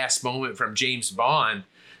badass moment from James Bond,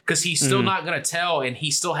 because he's still not going to tell, and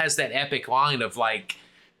he still has that epic line of like,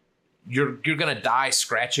 you're going to die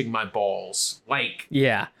scratching my balls. Like,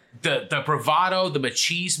 yeah, the bravado, the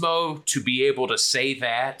machismo to be able to say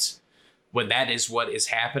that when that is what is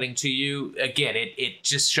happening to you, again, it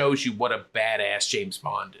just shows you what a badass James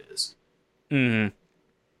Bond is.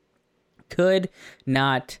 Could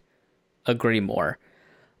not agree more.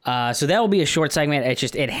 So that will be a short segment.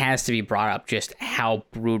 It has to be brought up just how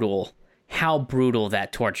brutal that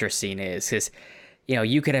torture scene is. Because,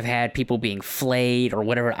 you could have had people being flayed or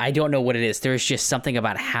whatever. I don't know what it is. There's just something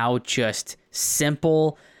about how just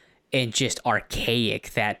simple and just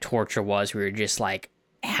archaic that torture was. We were just like,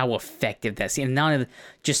 how effective that scene. And not only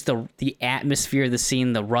just the atmosphere of the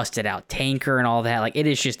scene, the rusted out tanker and all that. Like, it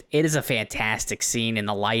is a fantastic scene in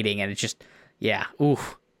the lighting. And it's just, yeah.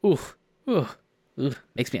 Ooh.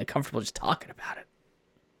 Makes me uncomfortable just talking about it.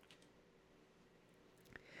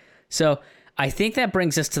 So I think that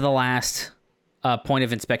brings us to the last point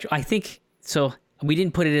of inspection. I think so. We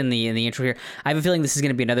didn't put it in the intro here. I have a feeling this is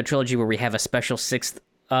going to be another trilogy where we have a special sixth.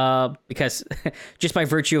 Because just by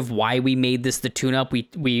virtue of why we made this the tune-up,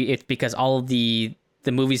 it's because all of the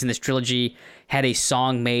movies in this trilogy had a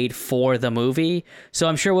song made for the movie. So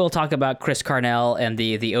I'm sure we'll talk about Chris Cornell and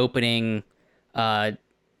the opening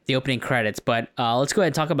credits. But let's go ahead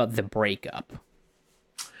and talk about The Breakup.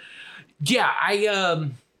 Yeah,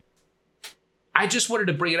 I just wanted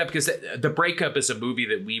to bring it up because The Breakup is a movie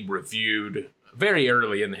that we reviewed very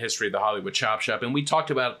early in the history of the Hollywood Chop Shop, and we talked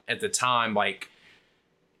about at the time like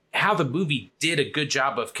how the movie did a good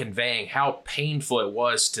job of conveying how painful it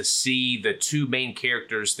was to see the two main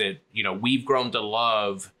characters that, we've grown to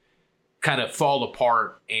love kind of fall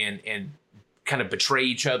apart and kind of betray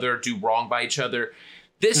each other, do wrong by each other.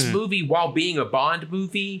 This movie, while being a Bond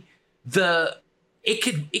movie, it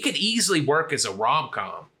could easily work as a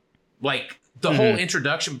rom-com. Like the whole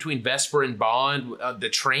introduction between Vesper and Bond, the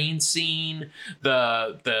train scene,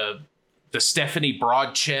 the Stephanie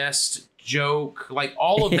Broadchest joke, like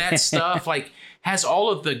all of that stuff, like has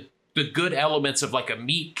all of the good elements of like a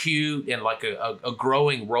meet cute and like a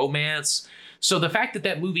growing romance. So the fact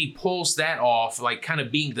that movie pulls that off, like kind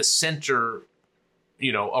of being the center,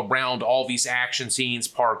 around all these action scenes,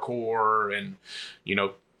 parkour and,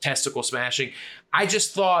 testicle smashing. I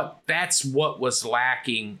just thought that's what was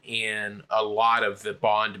lacking in a lot of the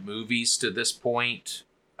Bond movies to this point.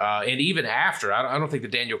 And even after, I don't think the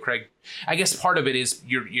Daniel Craig, I guess part of it is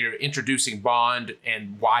you're introducing Bond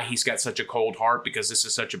and why he's got such a cold heart because this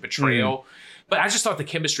is such a betrayal. But I just thought the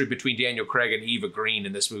chemistry between Daniel Craig and Eva Green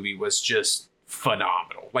in this movie was just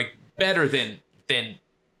phenomenal. Like better than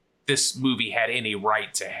this movie had any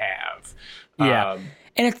right to have. Yeah.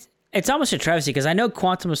 And it's almost a travesty because I know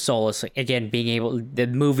Quantum of Solace, again, the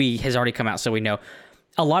movie has already come out, so we know.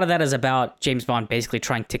 A lot of that is about James Bond basically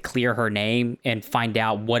trying to clear her name and find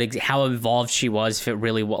out how involved she was, if it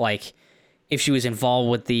really if she was involved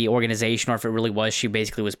with the organization or if it really was she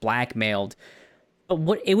basically was blackmailed.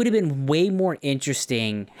 But it would have been way more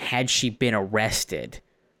interesting had she been arrested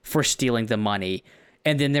for stealing the money.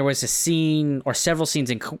 And then there was a scene or several scenes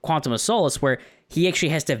in Quantum of Solace where he actually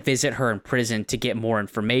has to visit her in prison to get more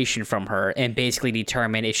information from her and basically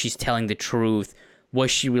determine if she's telling the truth. Was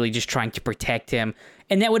she really just trying to protect him?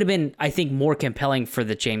 And that would have been, I think, more compelling for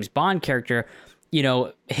the James Bond character,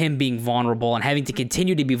 him being vulnerable and having to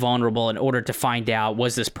continue to be vulnerable in order to find out,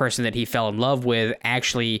 was this person that he fell in love with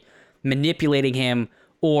actually manipulating him,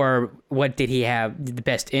 or what did he have the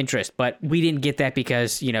best interest? But we didn't get that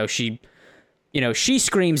because, she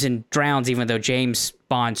screams and drowns, even though James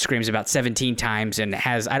Bond screams about 17 times and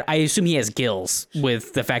has, I assume he has gills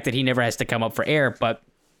with the fact that he never has to come up for air. But,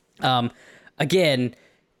 again,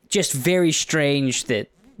 just very strange that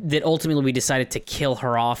ultimately we decided to kill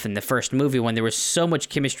her off in the first movie when there was so much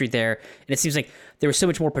chemistry there. And it seems like there was so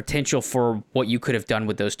much more potential for what you could have done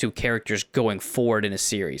with those two characters going forward in a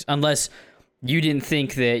series. Unless you didn't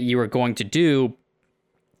think that you were going to do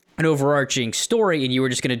an overarching story and you were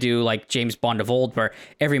just going to do like James Bond of old, where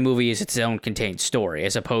every movie is its own contained story,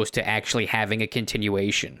 as opposed to actually having a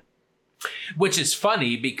continuation. Which is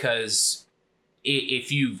funny because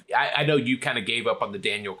I know you kind of gave up on the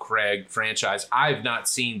Daniel Craig franchise. I've not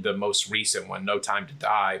seen the most recent one, No Time to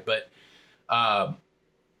Die, but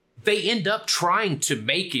they end up trying to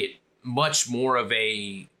make it much more of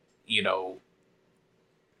a,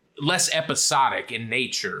 less episodic in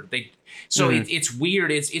nature. It's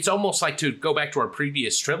weird. It's almost like, to go back to our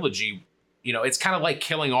previous trilogy, it's kind of like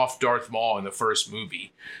killing off Darth Maul in the first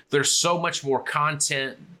movie. There's so much more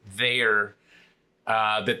content there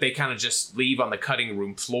that they kind of just leave on the cutting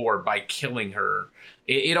room floor by killing her.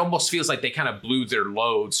 It almost feels like they kind of blew their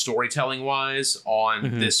load storytelling wise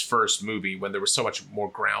on this first movie when there was so much more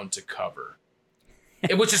ground to cover.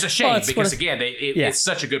 Which is a shame because again, it's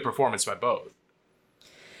such a good performance by both.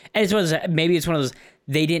 And maybe it's one of those,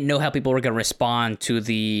 they didn't know how people were going to respond to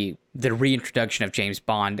the reintroduction of James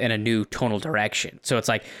Bond in a new tonal direction. So it's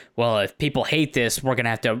like, well, if people hate this, we're going to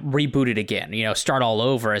have to reboot it again, start all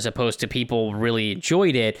over, as opposed to people really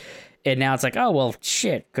enjoyed it. And now it's like, oh, well,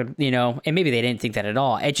 shit, could, and maybe they didn't think that at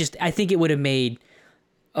all. I think it would have made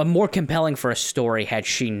a more compelling for a story had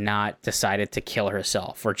she not decided to kill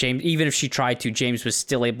herself. Or James, even if she tried to, James was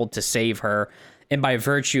still able to save her. And by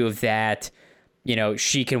virtue of that,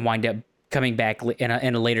 she can wind up coming back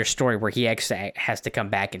in a later story where he actually has to come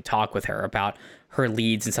back and talk with her about her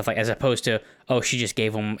leads and stuff like, as opposed to, oh, she just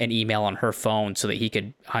gave him an email on her phone so that he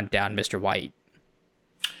could hunt down Mr. White.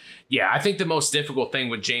 Yeah, I think the most difficult thing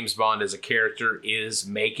with James Bond as a character is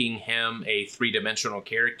making him a three-dimensional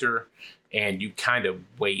character, and you kind of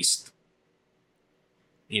waste,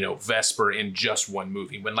 Vesper in just one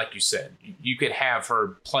movie. When, like you said, you could have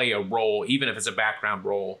her play a role, even if it's a background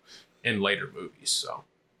role, in later movies. So.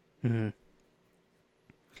 Mm-hmm.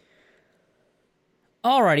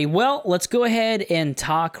 Alrighty, well, let's go ahead and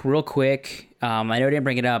talk real quick. I know I didn't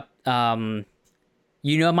bring it up.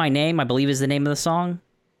 You Know My Name, I believe, is the name of the song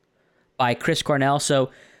by Chris Cornell. So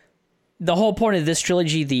the whole point of this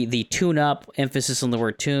trilogy, the tune-up, emphasis on the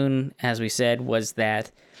word tune, as we said, was that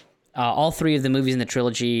all three of the movies in the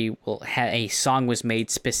trilogy will have a song was made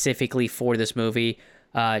specifically for this movie.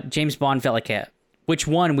 James Bond felt like which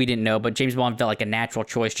one we didn't know, but James Bond felt like a natural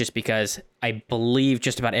choice just because I believe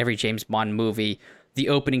just about every James Bond movie, the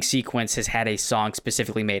opening sequence has had a song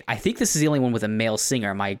specifically made. I think this is the only one with a male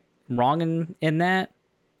singer. Am I wrong in that?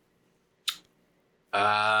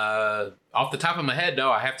 Off the top of my head, no,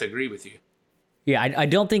 I have to agree with you. Yeah, I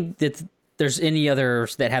don't think that there's any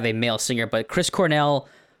others that have a male singer, but Chris Cornell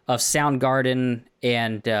of Soundgarden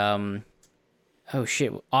and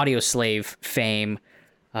Audioslave fame,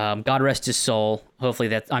 God rest his soul. Hopefully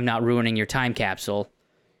that I'm not ruining your time capsule,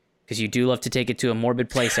 because you do love to take it to a morbid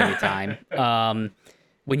place every time.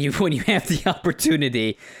 When you have the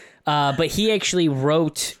opportunity. But he actually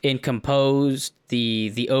wrote and composed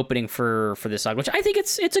the opening for this song, which I think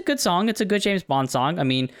it's a good song. It's a good James Bond song. I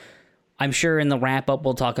mean, I'm sure in the wrap up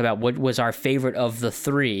we'll talk about what was our favorite of the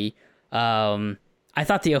three. I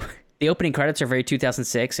thought the opening credits are very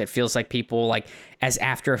 2006. It feels like people, as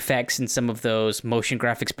After Effects and some of those motion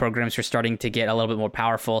graphics programs are starting to get a little bit more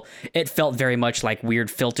powerful, it felt very much like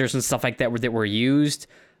weird filters and stuff like that were used.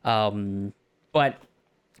 But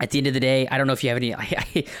at the end of the day, I don't know if you have any.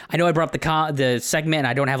 I know I brought up the segment, and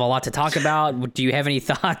I don't have a lot to talk about. Do you have any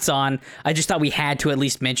thoughts on? I just thought we had to at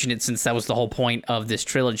least mention it since that was the whole point of this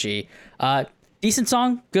trilogy. Decent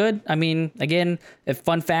song, good. I mean, again, a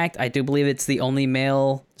fun fact: I do believe it's the only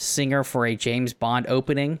male singer for a James Bond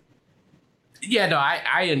opening. Yeah, no,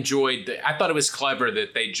 I enjoyed. I thought it was clever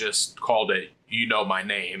that they just called it "You Know My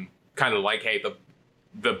Name," kind of like, hey,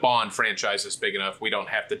 the Bond franchise is big enough. We don't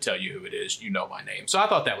have to tell you who it is. You know my name. So I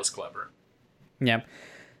thought that was clever. Yeah.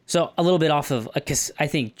 So a little bit off of, because I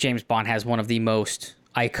think James Bond has one of the most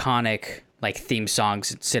iconic theme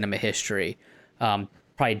songs in cinema history.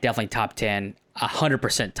 Probably definitely top 10,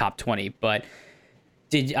 100% top 20. But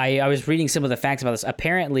I was reading some of the facts about this.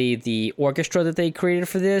 Apparently the orchestra that they created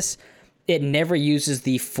for this, it never uses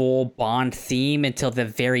the full Bond theme until the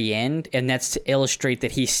very end, and that's to illustrate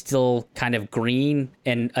that he's still kind of green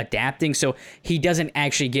and adapting. So he doesn't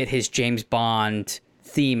actually get his James Bond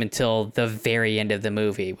theme until the very end of the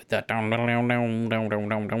movie with the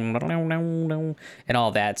and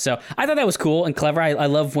all that. So I thought that was cool and clever. I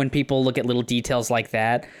love when people look at little details like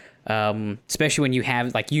that, especially when you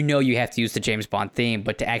have you have to use the James Bond theme,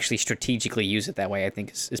 but to actually strategically use it that way, I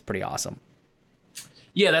think is pretty awesome.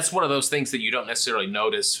 Yeah, that's one of those things that you don't necessarily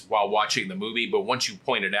notice while watching the movie, but once you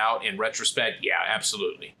point it out in retrospect, yeah,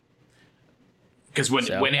 absolutely. Because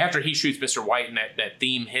when after he shoots Mr. White and that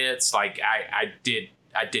theme hits, I did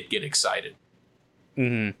get excited.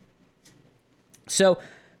 Mm-hmm. So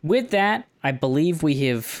with that, I believe we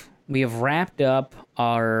have wrapped up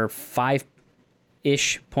our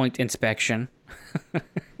 5-ish point inspection,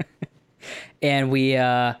 and we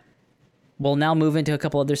we'll now move into a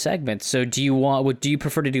couple other segments. So do you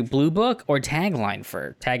prefer to do Blue Book or tag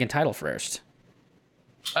and title first?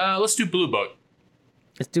 Let's do Blue Book.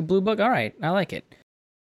 Let's do Blue Book. All right. I like it.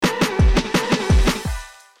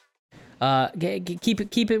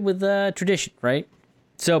 Keep it with tradition, right?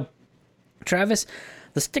 So, Travis,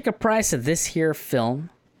 the sticker price of this here film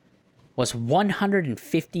was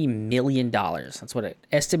 $150 million. That's what it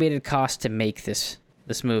estimated cost to make this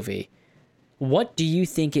movie. What do you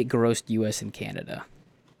think it grossed U.S. and Canada?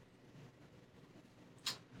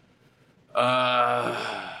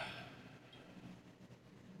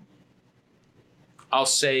 I'll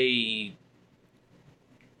say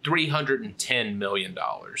 $310 million.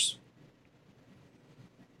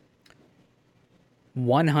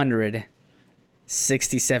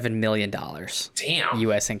 $167 million. Damn.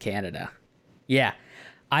 U.S. and Canada. Yeah.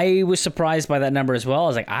 I was surprised by that number as well. I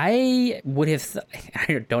was like, I would have,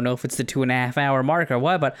 I don't know if it's the 2.5 hour mark or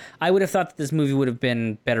what, but I would have thought that this movie would have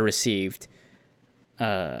been better received.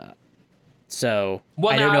 So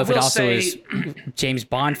well, I don't know if it also say, is James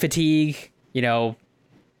Bond fatigue, you know.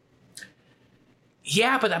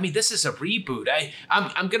 Yeah, but I mean, this is a reboot.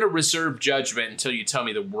 I'm going to reserve judgment until you tell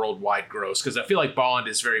me the worldwide gross, because I feel like Bond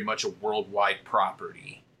is very much a worldwide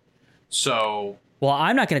property. So, well,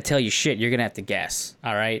 I'm not going to tell you shit. You're going to have to guess.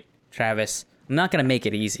 All right, Travis. I'm not going to make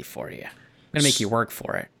it easy for you. I'm going to make you work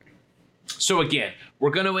for it. So again,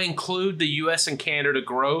 we're going to include the U.S. and Canada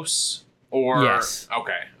gross, or yes.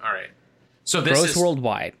 Okay, all right. So this gross is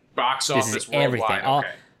worldwide. Box office this is worldwide. Everything.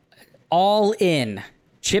 Okay. All in.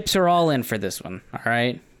 Chips are all in for this one. All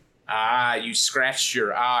right. Ah, you scratched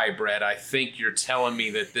your eye, Brett. I think you're telling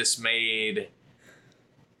me that this made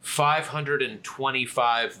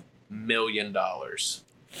 $525 million.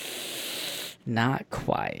 Not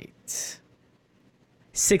quite.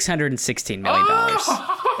 $616 million.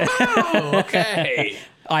 Oh, okay.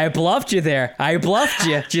 I bluffed you there. I bluffed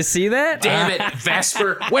you. Did you see that? Damn it,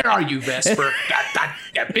 Vesper. Where are you, Vesper?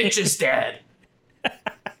 That bitch is dead.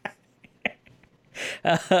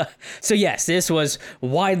 So yes, this was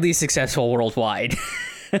widely successful worldwide.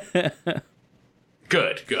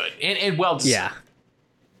 Good. And well deserved.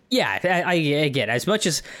 Yeah, I get it. As much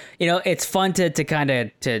as, you know, it's fun to kind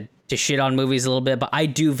of to shit on movies a little bit, but I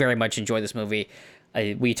do very much enjoy this movie.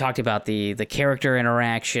 We talked about the character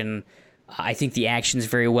interaction. I think the action's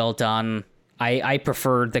very well done. I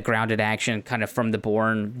prefer the grounded action kind of from the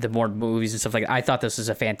Bourne movies and stuff like that. I thought this was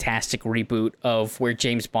a fantastic reboot of where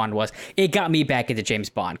James Bond was. It got me back into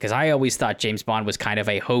James Bond because I always thought James Bond was kind of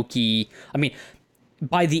a hokey. I mean,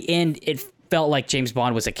 by the end, it felt like James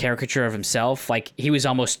Bond was a caricature of himself. Like he was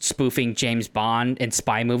almost spoofing James Bond in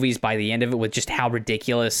spy movies by the end of it with just how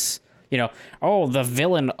ridiculous, you know, oh, the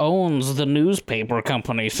villain owns the newspaper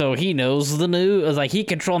company, so he knows the news. Like he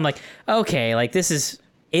controls. I'm like, okay, like this is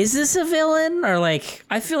this a villain? Or like,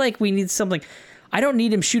 I feel like we need something. I don't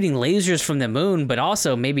need him shooting lasers from the moon, but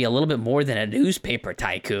also maybe a little bit more than a newspaper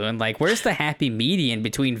tycoon. Like, where's the happy median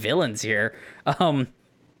between villains here?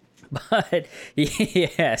 But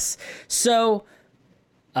yes. So,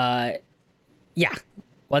 yeah,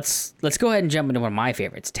 let's go ahead and jump into one of my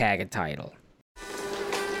favorites, tag and title.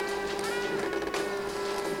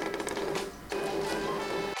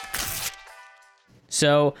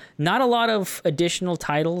 So, not a lot of additional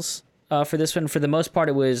titles for this one. For the most part,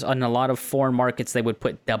 it was on a lot of foreign markets. They would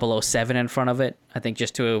put 007 in front of it, I think,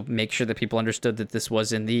 just to make sure that people understood that this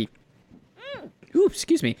was in the,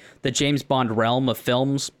 the James Bond realm of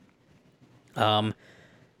films.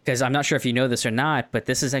 Because I'm not sure if you know this or not, but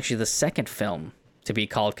this is actually the second film to be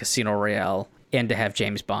called Casino Royale and to have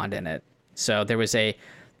James Bond in it. So there was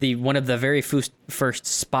one of the very first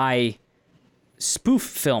spy spoof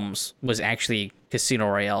films was actually Casino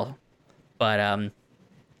Royale. But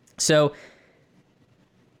so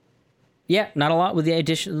yeah, not a lot with the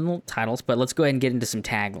additional titles, but let's go ahead and get into some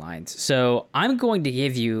taglines. So I'm going to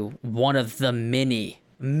give you one of the many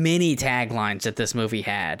taglines that this movie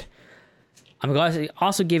had. I'm going to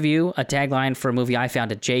also give you a tagline for a movie I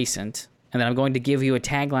found adjacent, and then I'm going to give you a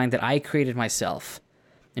tagline that I created myself.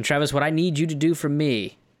 And Travis, what I need you to do for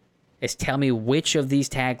me is tell me which of these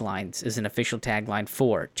taglines is an official tagline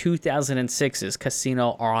for 2006's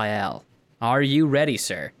Casino Royale. Are you ready,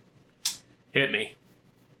 sir? Hit me.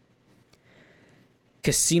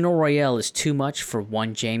 Casino Royale is too much for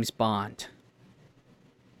one James Bond.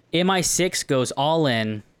 MI6 goes all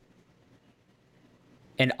in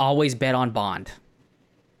and always bet on Bond.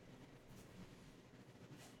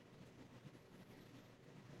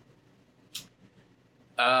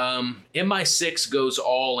 MI6 goes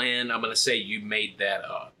all in. I'm going to say you made that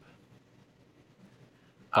up.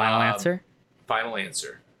 Final answer? Final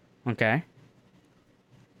answer. Okay.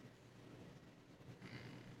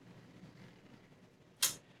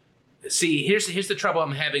 See, here's the trouble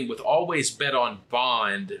I'm having with always bet on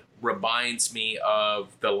Bond. Reminds me of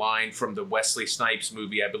the line from the Wesley Snipes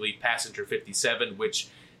movie, I believe Passenger 57, which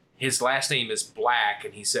his last name is Black,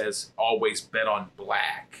 and he says always bet on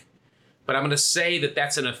black. But I'm going to say that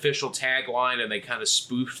that's an official tagline, and they kind of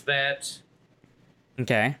spoofed that.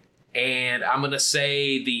 Okay. And I'm going to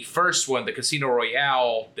say the first one, the Casino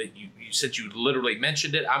Royale, that you since you literally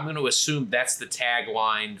mentioned it, I'm going to assume that's the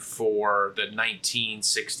tagline for the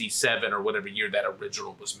 1967 or whatever year that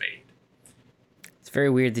original was made. It's very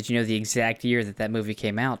weird that you know the exact year that movie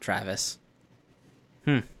came out, Travis.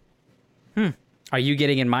 Are you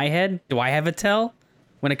getting in my head? Do I have a tell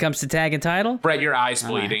when it comes to tag and title? Brett, your eye's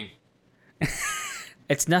bleeding.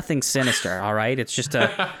 It's nothing sinister, all right? It's just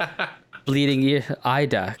a bleeding eye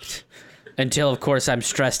duct. Until, of course, I'm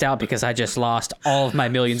stressed out because I just lost all of my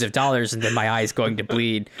millions of dollars and then my eye's going to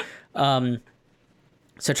bleed. So,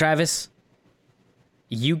 Travis,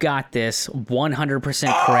 you got this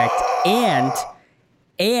 100% correct.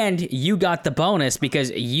 And you got the bonus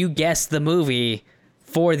because you guessed the movie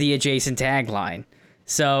for the adjacent tagline.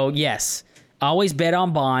 So, yes, Always Bet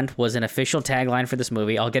on Bond was an official tagline for this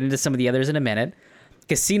movie. I'll get into some of the others in a minute.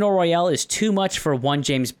 Casino Royale is too much for one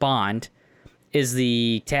James Bond is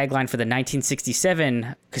the tagline for the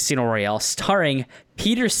 1967 Casino Royale, starring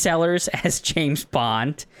Peter Sellers as James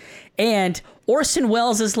Bond and Orson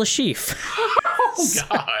Welles as Le Chiffre. Oh,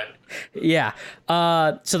 God. Yeah.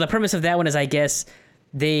 So the premise of that one is, I guess,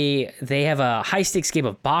 they have a high-stakes game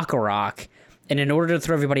of Baccarat, and in order to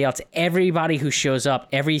throw everybody else, everybody who shows up,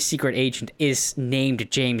 every secret agent is named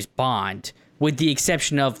James Bond, with the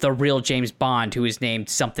exception of the real James Bond, who is named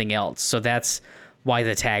something else. So that's why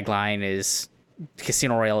the tagline is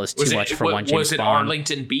Casino Royale is too much for one James Bond. Was it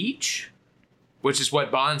Arlington Beach, which is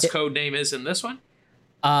what Bond's code name is in this one?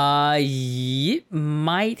 It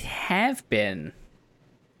might have been.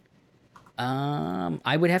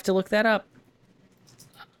 I would have to look that up.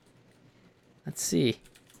 Let's see.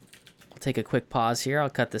 I'll take a quick pause here. I'll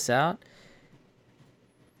cut this out.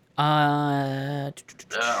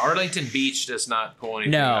 Arlington Beach does not pull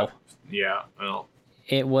anything up. Yeah, well.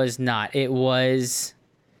 It was not. It was...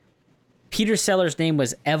 Peter Sellers' name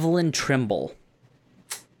was Evelyn Trimble.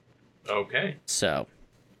 Okay. So,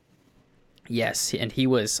 yes, and he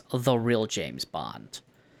was the real James Bond.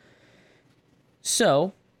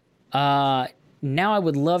 So, now I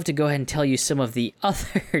would love to go ahead and tell you some of the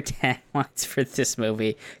other taglines for this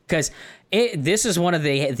movie, because this is one of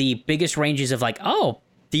the biggest ranges of like, oh,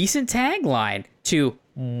 decent tagline to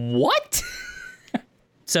what?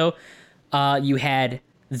 So, you had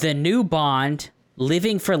The New Bond,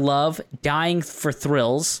 Living for Love, Dying for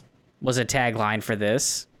Thrills was a tagline for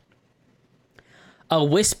this. A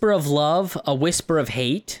Whisper of Love, A Whisper of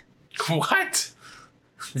Hate. What?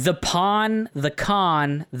 The Pawn, The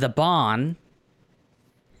Con, The Bond.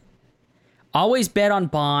 Always Bet on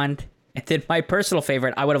Bond. And then my personal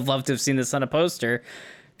favorite, I would have loved to have seen this on a poster,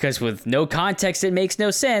 because with no context, it makes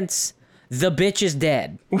no sense. The Bitch is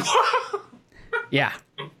Dead. Yeah.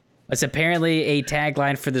 It's apparently a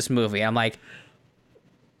tagline for this movie. I'm like,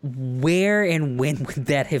 where and when would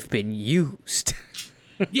that have been used?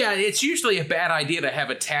 Yeah, it's usually a bad idea to have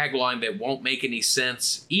a tagline that won't make any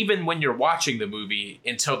sense, even when you're watching the movie,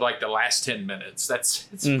 until like the last 10 minutes. That's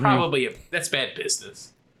bad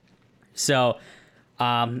business. So,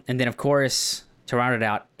 and then of course, to round it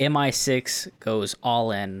out, MI6 Goes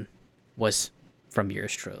All In was from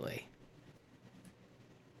yours truly.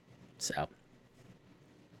 So,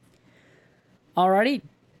 alrighty.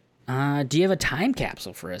 Do you have a time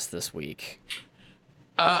capsule for us this week?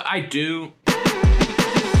 I do.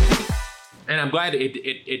 And I'm glad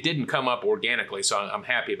it didn't come up organically, so I'm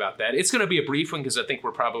happy about that. It's going to be a brief one because I think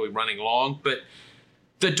we're probably running long. But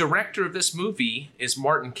the director of this movie is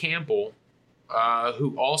Martin Campbell,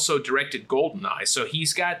 who also directed GoldenEye. So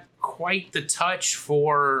he's got quite the touch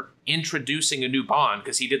for introducing a new Bond,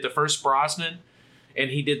 because he did the first Brosnan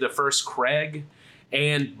and he did the first Craig.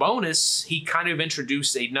 And bonus, he kind of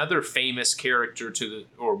introduced another famous character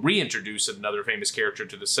reintroduced another famous character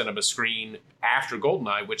to the cinema screen after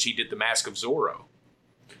GoldenEye, which he did The Mask of Zorro.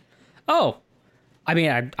 Oh, I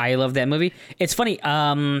mean, I love that movie. It's funny.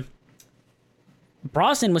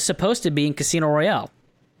 Brosnan was supposed to be in Casino Royale.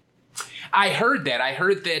 I heard that.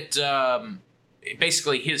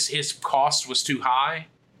 Basically his cost was too high.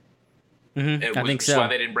 Mm-hmm. I think so. That's why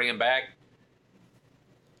they didn't bring him back.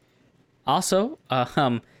 Also,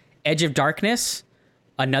 Edge of Darkness,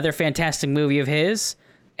 another fantastic movie of his,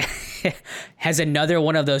 has another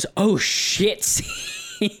one of those oh shit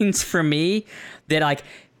scenes for me that like.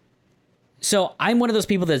 So I'm one of those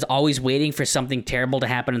people that's always waiting for something terrible to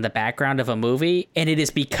happen in the background of a movie, and it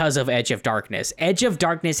is because of Edge of Darkness. Edge of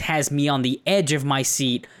Darkness has me on the edge of my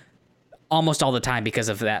seat almost all the time because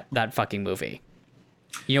of that fucking movie.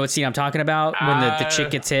 You know what scene I'm talking about when the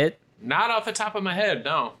chick gets hit? Not off the top of my head,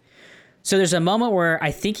 no. So there's a moment where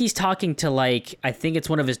I think he's talking to, like, I think it's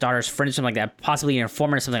one of his daughter's friends or something like that, possibly an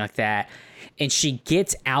informant or something like that, and she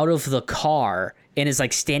gets out of the car and is,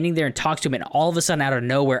 like, standing there and talks to him, and all of a sudden, out of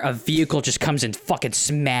nowhere, a vehicle just comes and fucking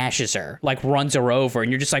smashes her, like, runs her over,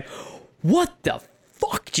 and you're just like, what the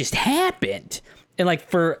fuck just happened? And, like,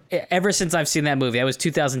 ever since I've seen that movie, that was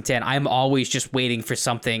 2010, I'm always just waiting for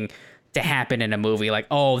something to happen in a movie, like,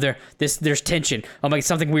 oh, there's tension, I'm like,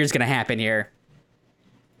 something weird's gonna happen here.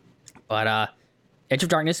 But Edge of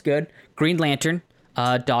Darkness, good. Green Lantern,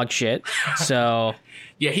 dog shit. So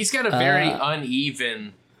Yeah, he's got a very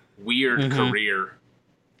uneven, weird career.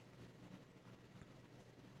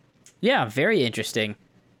 Yeah, very interesting.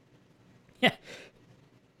 Yeah.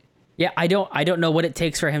 Yeah, I don't know what it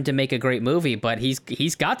takes for him to make a great movie, but he's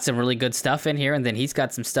got some really good stuff in here, and then he's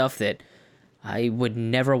got some stuff that I would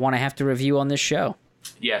never want to have to review on this show.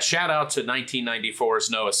 Yeah, shout out to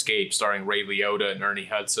 1994's No Escape, starring Ray Liotta and Ernie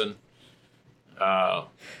Hudson. 5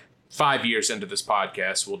 years into this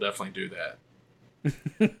podcast, we'll definitely do that.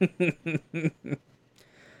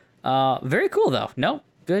 Very cool though. No,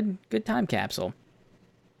 good time capsule.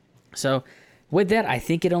 So, with that, I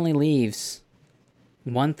think it only leaves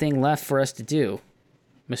one thing left for us to do,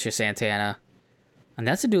 Mr. Santana, and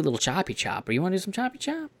that's to do a little choppy chop. Or you want to do some choppy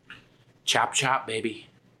chop? Chop chop, baby.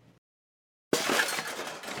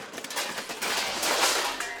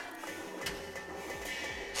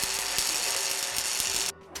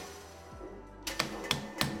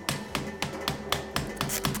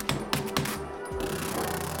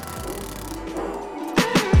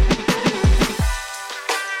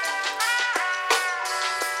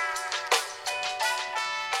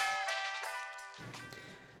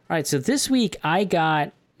 All right, so this week I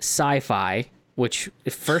got Sci-Fi, which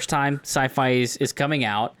first time Sci-Fi is coming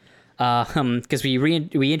out, because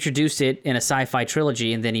we introduced it in a Sci-Fi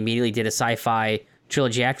trilogy and then immediately did a Sci-Fi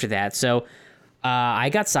trilogy after that. So I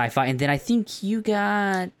got Sci-Fi, and then I think you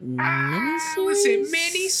got miniseries. Was it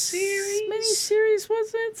miniseries? Miniseries,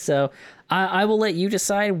 was it? So I will let you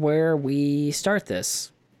decide where we start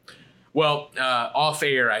this. Well, off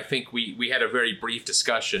air, I think we had a very brief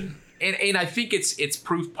discussion. And I think it's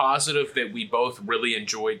proof positive that we both really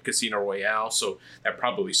enjoyed Casino Royale, so that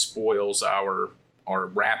probably spoils our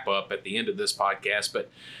wrap up at the end of this podcast. But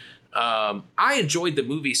I enjoyed the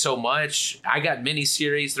movie so much. I got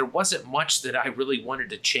miniseries. There wasn't much that I really wanted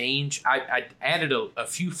to change. I added a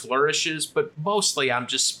few flourishes, but mostly I'm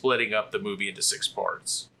just splitting up the movie into 6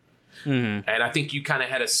 parts. Mm-hmm. And I think you kind of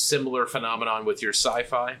had a similar phenomenon with your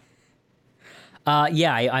Sci-Fi.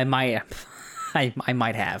 Yeah, I might. I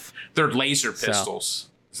might have. They're laser pistols.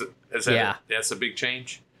 So. Is that yeah. That's a big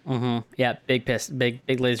change? Mm-hmm. Yeah,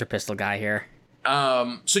 big laser pistol guy here.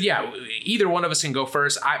 So yeah, either one of us can go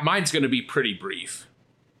first. Mine's going to be pretty brief.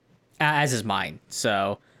 As is mine.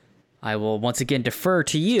 So I will once again defer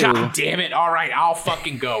to you. God damn it. All right, I'll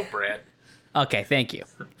fucking go, Brett. Okay, thank you.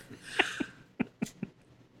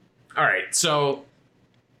 All right, so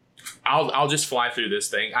I'll just fly through this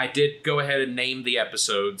thing. I did go ahead and name the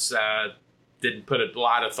episodes. Didn't put a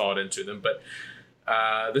lot of thought into them, but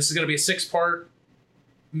this is going to be a 6-part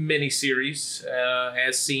miniseries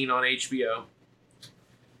as seen on HBO.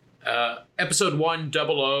 Episode 1,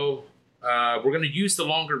 00. We're going to use the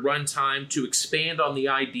longer runtime to expand on the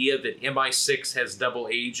idea that MI6 has double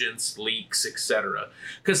agents, leaks, etc.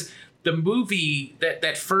 Because the movie,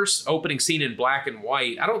 that first opening scene in black and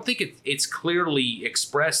white, I don't think it's clearly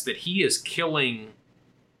expressed that he is killing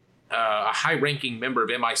a high-ranking member of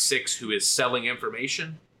MI6 who is selling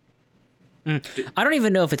information. I don't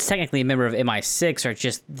even know if it's technically a member of MI6 or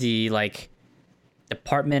just the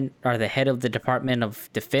department or the head of the Department of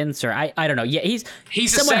Defense, or I don't know. Yeah,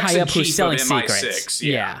 he's someone high up who's selling secrets.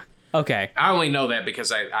 Yeah. Okay. I only know that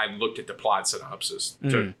because I looked at the plot synopsis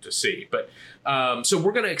to see. But so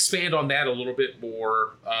we're going to expand on that a little bit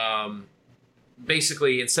more.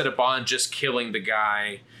 Basically, instead of Bond just killing the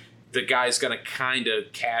guy's going to kind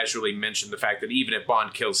of casually mention the fact that even if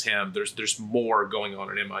Bond kills him, there's more going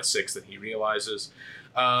on in MI6 than he realizes.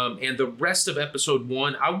 And the rest of episode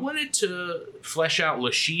 1, I wanted to flesh out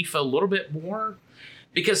Le Chiffre a little bit more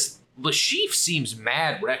because Le Chiffre seems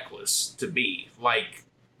mad reckless to me. Like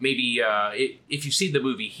maybe if you've seen the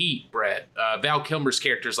movie Heat, Brett, Val Kilmer's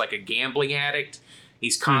character is like a gambling addict.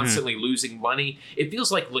 He's constantly losing money. It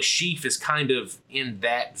feels like Le Chiffre is kind of in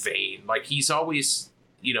that vein. Like he's always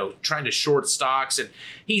trying to short stocks, and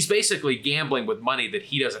he's basically gambling with money that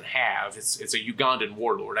he doesn't have. It's a Ugandan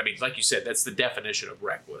warlord. I mean, like you said, that's the definition of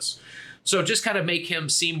reckless. So just kind of make him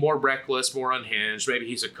seem more reckless, more unhinged. Maybe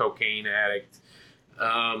he's a cocaine addict.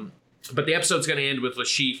 But the episode's going to end with Le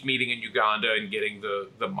Chiffre meeting in Uganda and getting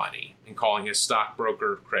the money and calling his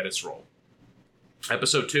stockbroker credits roll.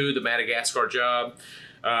 Episode 2, the Madagascar job.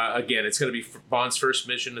 Again, it's going to be Bond's first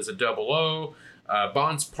mission as a 00.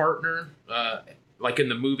 Bond's partner, like in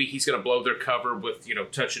the movie, he's going to blow their cover with,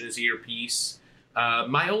 touching his earpiece.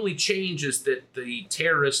 My only change is that the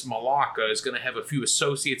terrorist Malaka is going to have a few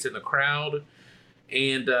associates in the crowd,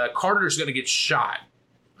 and Carter's going to get shot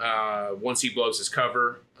once he blows his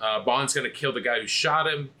cover. Bond's going to kill the guy who shot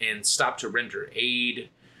him and stop to render aid.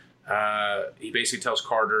 He basically tells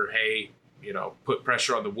Carter, hey, put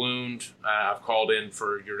pressure on the wound. I've called in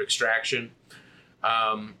for your extraction.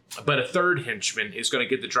 But a third henchman is going to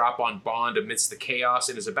get the drop on Bond amidst the chaos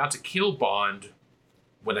and is about to kill Bond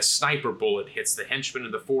when a sniper bullet hits the henchman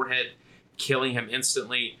in the forehead, killing him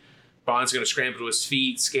instantly. Bond's going to scramble to his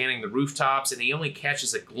feet, scanning the rooftops, and he only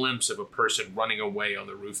catches a glimpse of a person running away on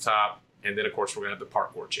the rooftop. And then, of course, we're going to have the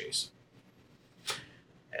parkour chase.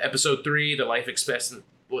 Episode 3, the life expectancy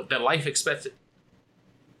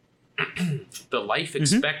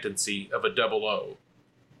of a 00.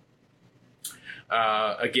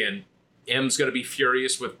 Again, M's going to be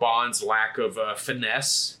furious with Bond's lack of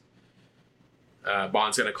finesse.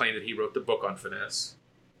 Bond's going to claim that he wrote the book on finesse.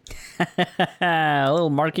 A little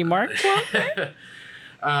marky mark.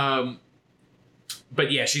 But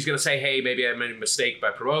yeah, she's going to say, hey, maybe I made a mistake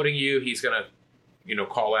by promoting you. He's going to,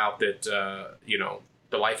 call out that,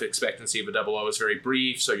 the life expectancy of a 00 is very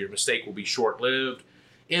brief, so your mistake will be short-lived.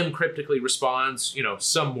 M cryptically responds,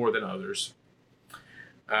 some more than others.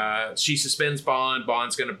 She suspends Bond.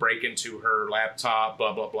 Bond's going to break into her laptop,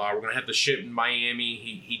 blah, blah, blah. We're going to have the shit in Miami.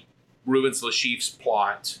 He ruins Le Chiffre's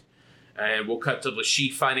plot. And we'll cut to Le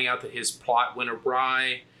Chiffre finding out that his plot went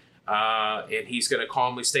awry. And he's going to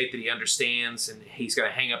calmly state that he understands, and he's going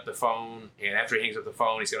to hang up the phone. And after he hangs up the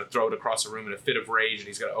phone, he's going to throw it across the room in a fit of rage, and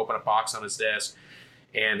he's going to open a box on his desk,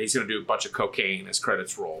 and he's going to do a bunch of cocaine as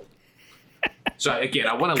credits roll. So, again,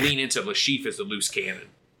 I want to lean into Le Chiffre as the loose cannon.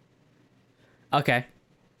 Okay.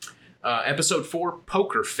 Episode 4,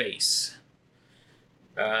 Poker Face.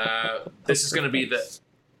 This is going to be the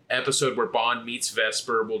episode where Bond meets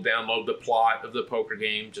Vesper. We'll download the plot of the poker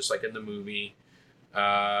game, just like in the movie.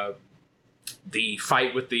 The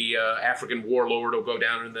fight with the African warlord will go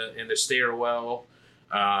down in the stairwell.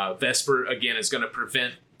 Vesper, again, is going to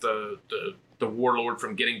prevent the warlord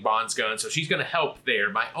from getting Bond's gun, so she's going to help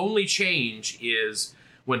there. My only change is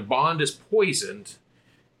when Bond is poisoned,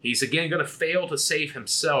 he's again going to fail to save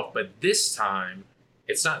himself, but this time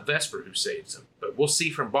it's not Vesper who saves him. But we'll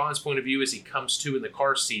see from Bond's point of view as he comes to in the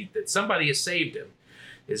car seat that somebody has saved him.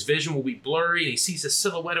 His vision will be blurry, and he sees a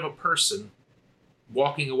silhouette of a person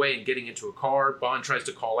walking away and getting into a car. Bond tries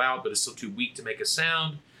to call out, but is still too weak to make a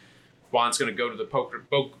sound. Bond's going to go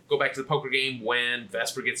back to the poker game when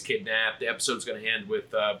Vesper gets kidnapped. The episode's going to end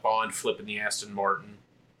with Bond flipping the Aston Martin.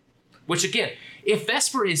 Which, again, if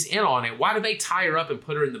Vesper is in on it, why do they tie her up and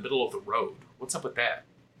put her in the middle of the road? What's up with that?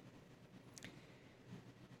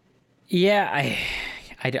 Yeah,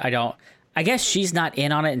 I don't. I guess she's not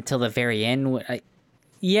in on it until the very end. I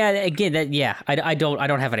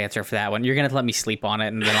don't have an answer for that one. You're going to let me sleep on it,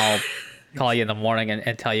 and then I'll call you in the morning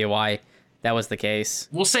and tell you why that was the case.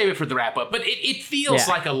 We'll save it for the wrap-up. But it feels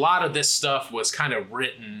like a lot of this stuff was kind of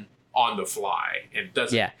written on the fly and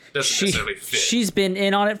doesn't necessarily fit. She's been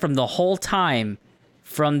in on it from the whole time,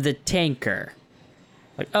 from the tanker.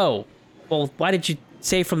 Like, oh, well, why did you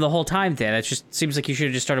say from the whole time then? It just seems like you should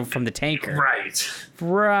have just started from the tanker.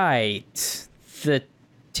 Right. The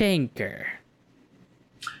tanker.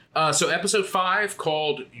 So episode 5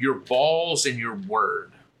 called Your Balls and Your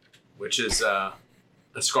Word, which is a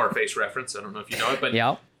Scarface reference. I don't know if you know it, but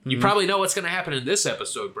you probably know what's going to happen in this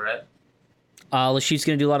episode, Brett. She's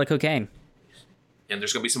going to do a lot of cocaine. And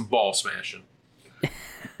there's going to be some ball smashing.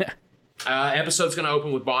 Episode's going to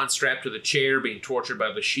open with Bond strapped to the chair, being tortured by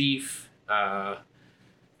Le Chiffre.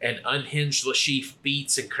 An unhinged Le Chiffre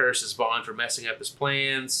beats and curses Bond for messing up his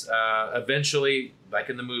plans. Eventually, like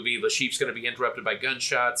in the movie, Le Chiffre's going to be interrupted by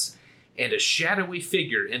gunshots, and a shadowy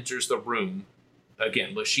figure enters the room.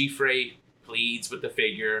 Again, Le Chiffre pleads with the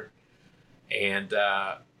figure, and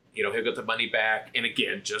he'll get the money back. And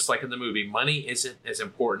again, just like in the movie, money isn't as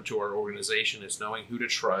important to our organization as knowing who to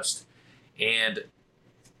trust. And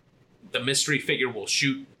the mystery figure will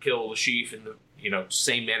kill Le Chiffre in the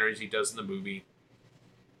same manner as he does in the movie.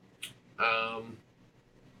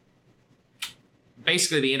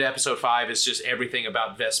 Basically, the end of episode 5 is just everything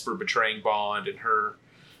about Vesper betraying Bond and her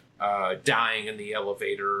dying in the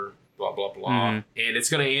elevator, blah, blah, blah. Mm-hmm. And it's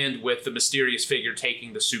going to end with the mysterious figure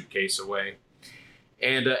taking the suitcase away.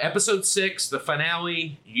 And episode 6, the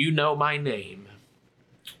finale, You Know My Name.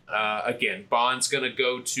 Again, Bond's going to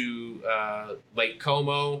go to Lake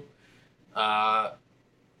Como.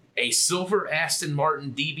 A silver Aston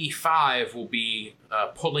Martin DB5 will be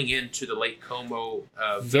pulling into the Lake Como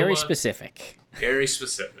villa. Very specific. Very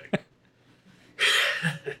specific.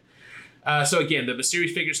 So again, the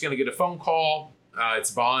mysterious figure is going to get a phone call. It's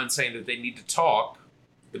Bond saying that they need to talk.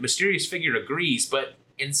 The mysterious figure agrees, but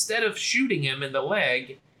instead of shooting him in the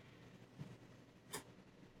leg,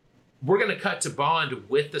 we're going to cut to Bond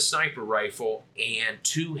with the sniper rifle, and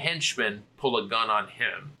 2 henchmen pull a gun on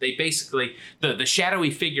him. They basically, the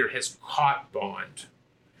shadowy figure has caught Bond.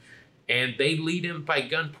 And they lead him by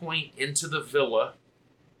gunpoint into the villa.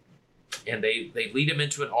 And they lead him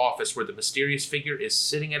into an office where the mysterious figure is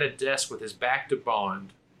sitting at a desk with his back to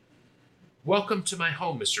Bond. Welcome to my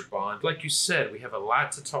home, Mr. Bond. Like you said, we have a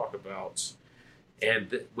lot to talk about.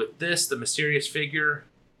 And with this, the mysterious figure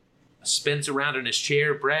spins around in his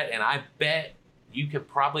chair, Brett, and I bet you can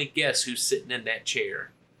probably guess who's sitting in that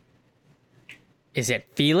chair. Is it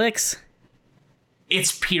Felix?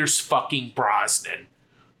 It's Pierce fucking Brosnan.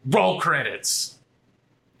 Roll credits.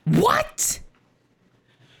 What?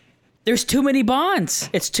 There's too many Bonds.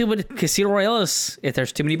 It's too many Casino Royale. If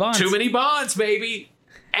there's too many Bonds. Too many Bonds, baby.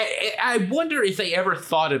 I wonder if they ever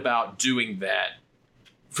thought about doing that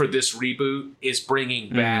for this reboot, is bringing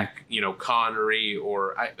back, Connery,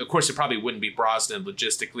 or of course it probably wouldn't be Brosnan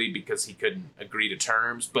logistically because he couldn't agree to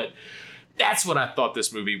terms, but that's what I thought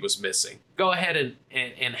this movie was missing. Go ahead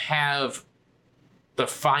and have the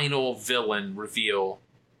final villain reveal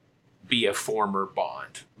be a former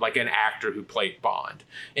Bond, like an actor who played Bond,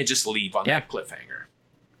 and just leave on that cliffhanger.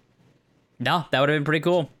 No, that would have been pretty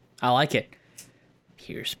cool. I like it.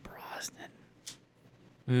 Pierce Brosnan.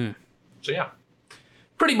 So yeah,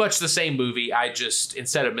 pretty much the same movie. I just,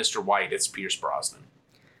 instead of Mr. White, it's Pierce Brosnan.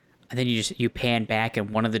 And then you pan back, and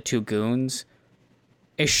one of the two goons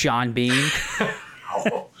is Sean Bean.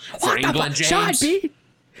 For England, James. Sean Bean.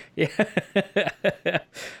 Yeah.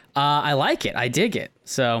 I like it. I dig it.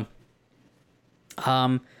 So,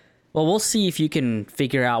 well, we'll see if you can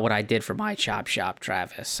figure out what I did for my chop shop,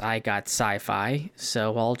 Travis. I got sci-fi,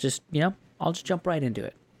 so I'll just jump right into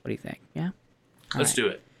it. What do you think? Yeah. Let's do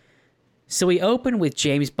it. So we open with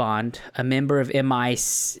James Bond, a member of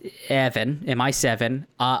MI7,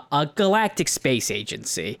 a galactic space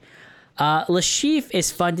agency. Le Chiffre is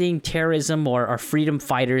funding terrorism or freedom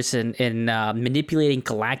fighters and manipulating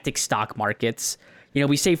galactic stock markets.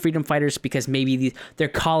 We say freedom fighters because maybe they're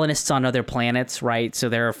colonists on other planets, right? So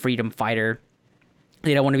they're a freedom fighter.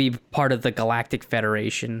 They don't want to be part of the Galactic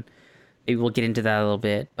Federation. Maybe we'll get into that a little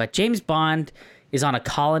bit. But James Bond is on a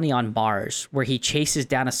colony on Mars where he chases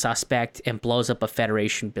down a suspect and blows up a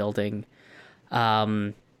Federation building.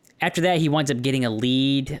 After that, he winds up getting a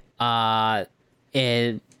lead about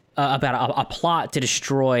a plot to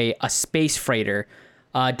destroy a space freighter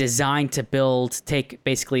designed to take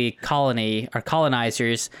basically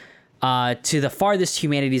colonizers to the farthest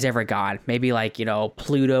humanity's ever gone. Maybe like,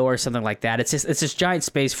 Pluto or something like that. It's this giant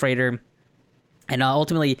space freighter. And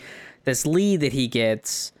ultimately, this lead that he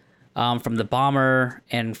gets from the bomber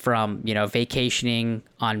and from, vacationing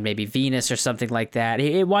on maybe Venus or something like that,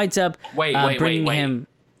 it winds up bringing him...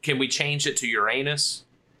 Can we change it to Uranus?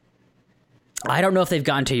 I don't know if they've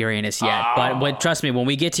gotten to Uranus yet, but trust me, when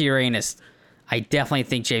we get to Uranus, I definitely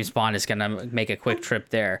think James Bond is going to make a quick trip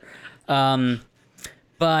there. He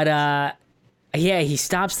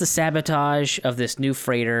stops the sabotage of this new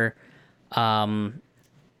freighter,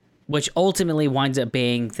 which ultimately winds up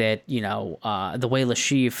being that, the way Le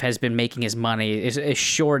Chiffre has been making his money is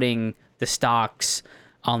shorting the stocks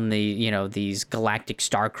on the, these galactic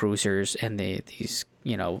star cruisers and these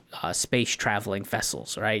space traveling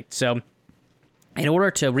vessels, right? So in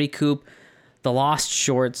order to recoup the lost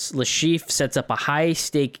shorts, Le Chiffre sets up a high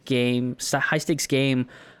stakes game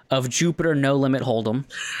of Jupiter No Limit Hold'em.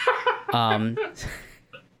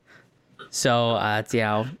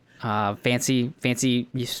 Fancy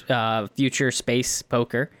future space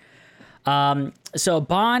poker. So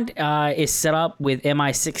Bond is set up with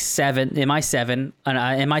MI7, an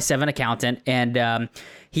MI7 accountant, and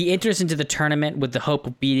he enters into the tournament with the hope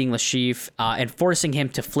of beating Le Chiffre and forcing him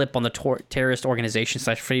to flip on the terrorist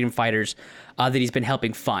organization / freedom fighters that he's been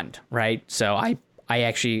helping fund, right? So I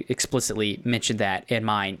actually explicitly mentioned that in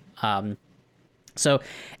mine. So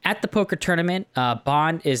at the poker tournament,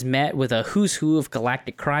 Bond is met with a who's who of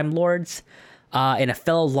galactic crime lords and a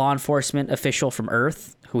fellow law enforcement official from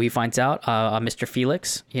Earth, who he finds out, Mr.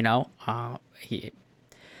 Felix,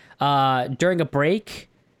 during a break,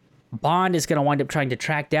 Bond is going to wind up trying to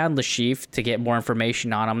track down Le Chiffre to get more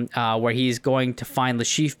information on him, where he's going to find Le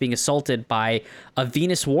Chiffre being assaulted by a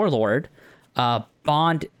Venus warlord.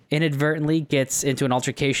 Bond inadvertently gets into an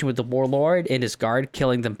altercation with the warlord and his guard,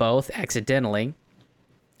 killing them both accidentally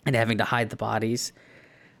and having to hide the bodies.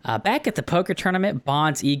 Back at the poker tournament,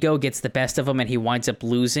 Bond's ego gets the best of him and he winds up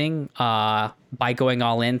losing by going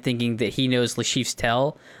all in, thinking that he knows Le Chiffre's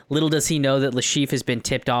tell. Little does he know that Le Chiffre has been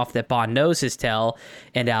tipped off that Bond knows his tell,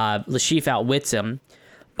 and Le Chiffre outwits him.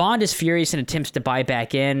 Bond is furious and attempts to buy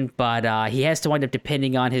back in, but he has to wind up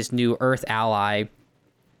depending on his new Earth ally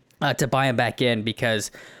to buy him back in because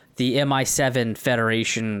the MI7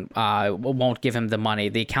 Federation won't give him the money.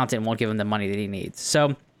 The accountant won't give him the money that he needs.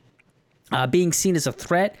 So, being seen as a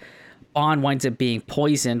threat, Bond winds up being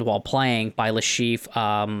poisoned while playing by Lashif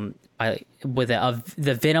with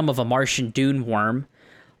the venom of a Martian dune worm,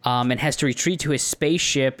 and has to retreat to his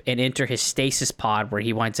spaceship and enter his stasis pod where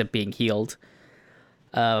he winds up being healed.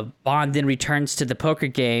 Bond then returns to the poker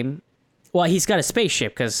game. Well, he's got a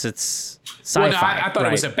spaceship because it's sci-fi. Well, no, I thought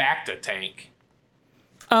it was a Bacta tank.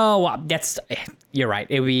 Oh, well, you're right.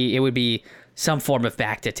 It would be some form of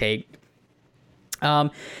Bacta tank.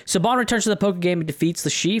 So Bond returns to the poker game and defeats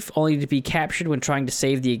Lashif, only to be captured when trying to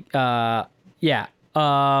save the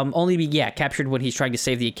captured when he's trying to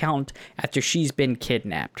save the accountant after she's been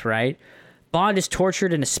kidnapped, right? Bond is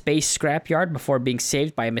tortured in a space scrapyard before being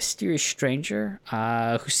saved by a mysterious stranger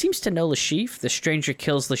who seems to know Lashif. The stranger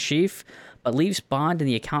kills Lashif, but leaves Bond and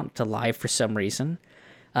the accountant alive for some reason.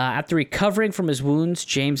 After recovering from his wounds,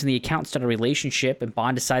 James and the accountant start a relationship, and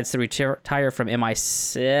Bond decides to retire from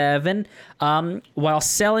MI7. While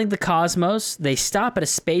selling the Cosmos, they stop at a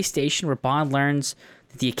space station where Bond learns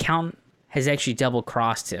that the accountant has actually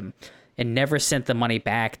double-crossed him and never sent the money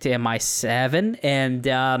back to MI7,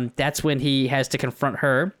 and that's when he has to confront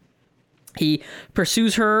her. He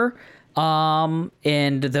pursues her,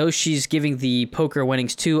 and though she's giving the poker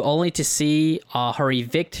winnings to, only to see her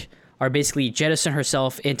evict or basically jettison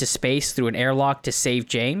herself into space through an airlock to save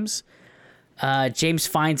James. James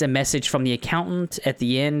finds a message from the accountant at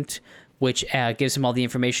the end, which gives him all the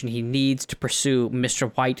information he needs to pursue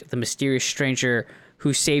Mr. White, the mysterious stranger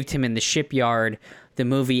who saved him in the shipyard. The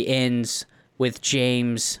movie ends with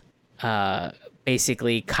James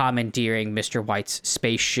basically commandeering Mr. White's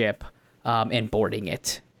spaceship and boarding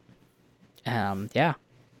it. Yeah.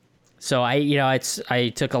 So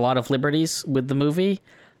I took a lot of liberties with the movie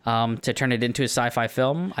to turn it into a sci-fi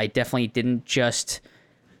film. I definitely didn't just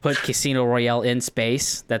put Casino Royale in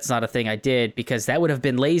space. That's not a thing I did because that would have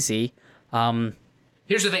been lazy.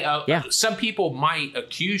 Here's the thing. Some people might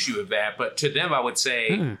accuse you of that, but to them I would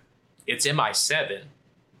say it's MI7.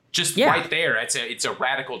 Just right there, it's a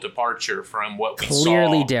radical departure from what we saw.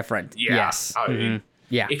 Clearly different. Yeah. Yes.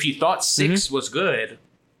 Yeah. If you thought 6 was good,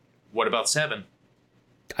 what about 7?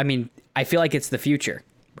 I mean, I feel like it's the future,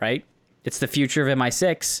 right? It's the future of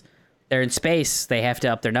MI6. They're in space. They have to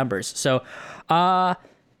up their numbers. So,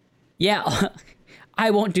 yeah,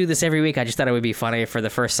 I won't do this every week. I just thought it would be funny for the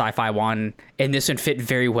first sci-fi one. And this would fit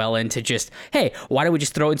very well into just, hey, why don't we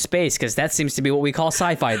just throw it in space? Because that seems to be what we call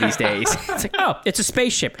sci-fi these days. It's like, oh, it's a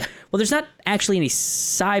spaceship. Well, there's not actually any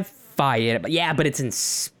sci-fi in it. But yeah, but it's in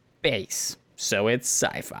space. So it's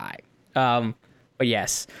sci-fi. But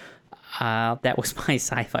yes, that was my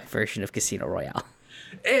sci-fi version of Casino Royale.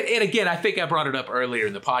 And again, I think I brought it up earlier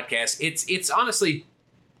in the podcast. It's honestly,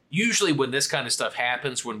 usually when this kind of stuff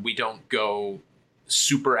happens, when we don't go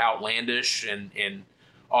super outlandish and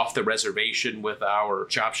off the reservation with our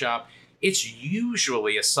chop shop, it's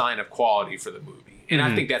usually a sign of quality for the movie. And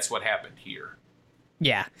I think that's what happened here.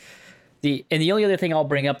 Yeah. The only other thing I'll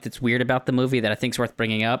bring up that's weird about the movie that I think is worth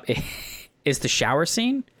bringing up is the shower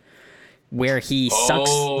scene where he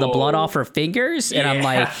sucks the blood off her fingers. And I'm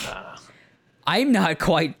like, I'm not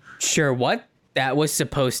quite sure what that was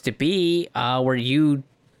supposed to be. Where you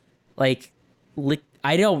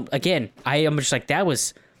I am just like,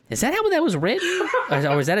 is that how that was written?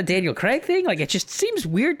 Or was that a Daniel Craig thing? Like, it just seems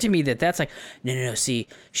weird to me that's like, no, see,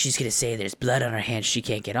 she's going to say there's blood on her hands she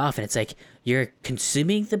can't get off. And it's like, you're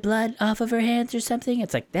consuming the blood off of her hands or something?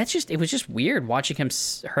 It's like, it was just weird watching him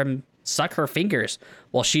suck her fingers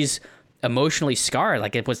while she's emotionally scarred.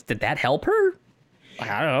 Like, did that help her?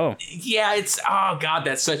 I don't know. Yeah,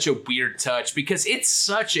 that's such a weird touch because it's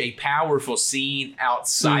such a powerful scene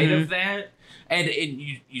outside of that. And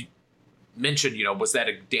you mentioned, was that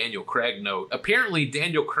a Daniel Craig note? Apparently,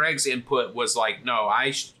 Daniel Craig's input was like, no,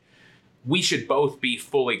 we should both be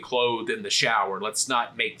fully clothed in the shower. Let's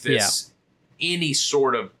not make this any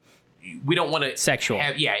sort of, we don't want to sexual.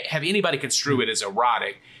 Have anybody construe it as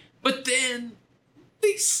erotic. But then,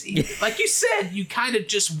 like you said, you kind of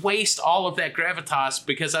just waste all of that gravitas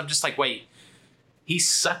because I'm just like, wait, he's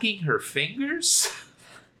sucking her fingers?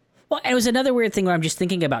 Well, it was another weird thing where I'm just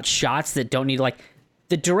thinking about shots that don't need,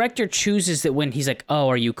 the director chooses that when he's like, oh,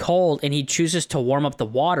 are you cold? And he chooses to warm up the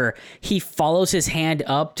water. He follows his hand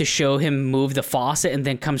up to show him move the faucet and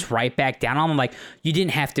then comes right back down on him. I'm like, you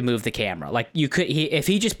didn't have to move the camera. Like, if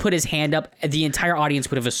he just put his hand up, the entire audience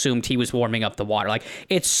would have assumed he was warming up the water. Like,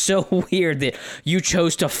 it's so weird that you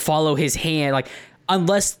chose to follow his hand. Like,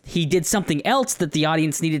 unless he did something else that the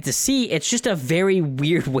audience needed to see, it's just a very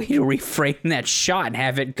weird way to reframe that shot and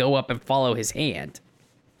have it go up and follow his hand.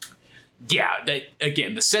 Yeah,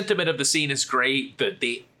 again, the sentiment of the scene is great.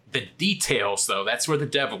 The details, though, that's where the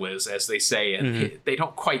devil is, as they say, and they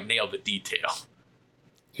don't quite nail the detail.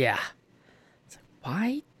 Yeah,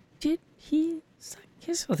 why did he suck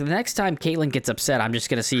his? Well, the next time Caitlin gets upset, I'm just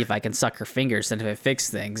gonna see if I can suck her fingers and if it fixes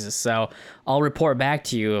things. So I'll report back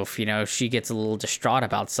to you if she gets a little distraught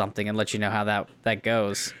about something and let you know how that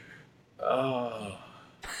goes. Oh.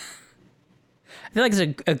 I feel like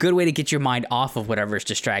it's a good way to get your mind off of whatever's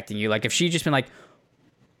distracting you. Like if she just been like,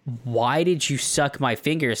 why did you suck my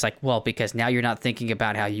fingers? Like, well, because now you're not thinking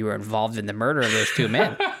about how you were involved in the murder of those two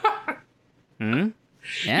men.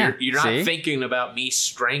 Yeah, you're not thinking about me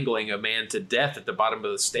strangling a man to death at the bottom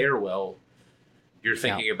of the stairwell. You're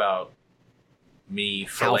thinking about me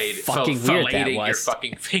filleting your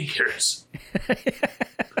fucking fingers.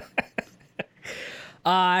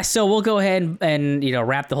 So we'll go ahead and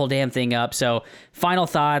wrap the whole damn thing up. So final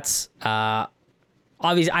thoughts.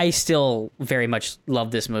 Obviously, I still very much love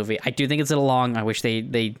this movie. I do think it's a little long. I wish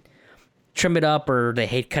they trim it up or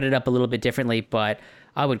they cut it up a little bit differently, but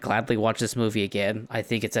I would gladly watch this movie again. I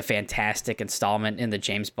think it's a fantastic installment in the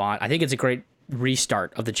James Bond. I think it's a great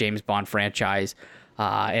restart of the James Bond franchise,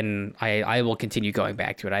 and I will continue going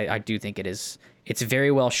back to it. I do think it is. It's very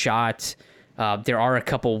well shot. There are a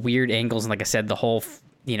couple weird angles, and like I said, the whole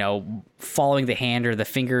following the hand or the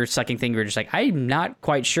finger sucking thing, we're just like, I'm not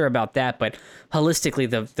quite sure about that, but holistically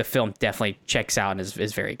the film definitely checks out and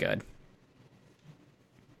is very good.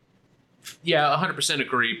 Yeah, 100%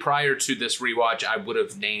 agree. Prior to this rewatch, I would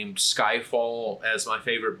have named Skyfall as my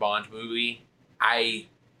favorite Bond movie. I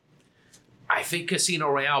think Casino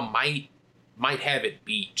Royale might have it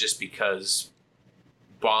beat just because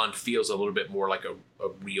Bond feels a little bit more like a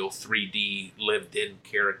real 3D lived-in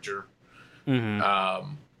character.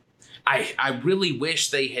 Mm-hmm. I really wish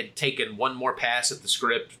they had taken one more pass at the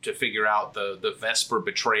script to figure out the Vesper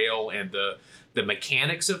betrayal and the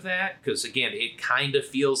mechanics of that, because again, it kind of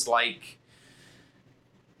feels like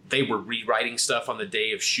they were rewriting stuff on the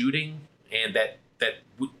day of shooting, and that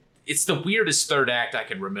it's the weirdest third act I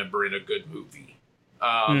can remember in a good movie.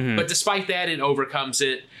 But despite that, it overcomes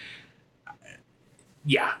it.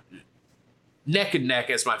 Yeah. Neck and neck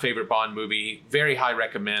as my favorite Bond movie. Very high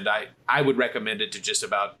recommend. I would recommend it to just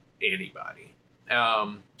about anybody.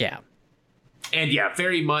 Yeah. And yeah,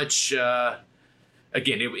 very much,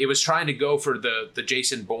 again, it was trying to go for the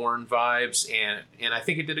Jason Bourne vibes, and I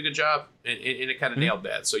think it did a good job, and it kind of nailed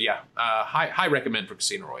that. So yeah, high recommend for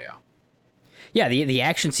Casino Royale. Yeah, the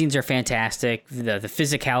action scenes are fantastic. The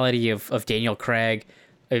physicality of Daniel Craig,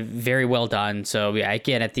 very well done. So yeah,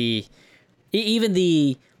 again, even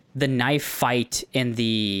the knife fight in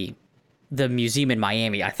the museum in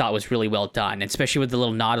Miami, I thought was really well done, especially with the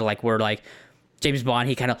little nod of where James Bond,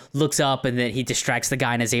 he kind of looks up and then he distracts the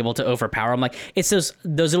guy and is able to overpower him. Like, it's those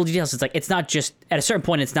little details. It's like, it's not just, at a certain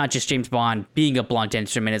point, it's not just James Bond being a blunt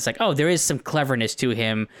instrument. It's like, oh, there is some cleverness to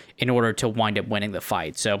him in order to wind up winning the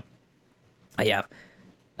fight. So, yeah,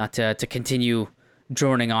 not to continue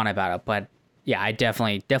droning on about it, but yeah, I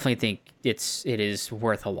definitely think it is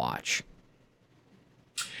worth a watch.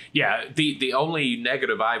 Yeah, the only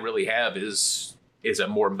negative I really have is a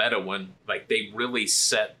more meta one. Like, they really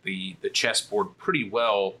set the chessboard pretty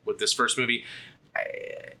well with this first movie.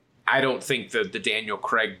 I don't think the Daniel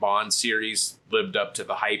Craig Bond series lived up to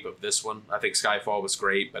the hype of this one. I think Skyfall was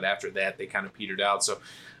great, but after that, they kind of petered out. So,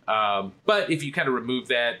 but if you kind of remove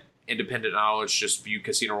that independent knowledge, just view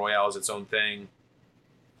Casino Royale as its own thing,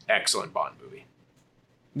 excellent Bond movie.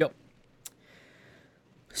 Yep.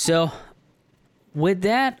 So, with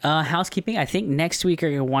that, housekeeping, I think next week we're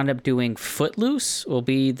going to wind up doing Footloose will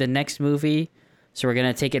be the next movie. So we're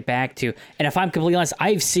going to take it back to, and if I'm completely honest,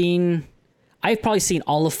 I've probably seen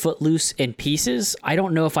all of Footloose in pieces. I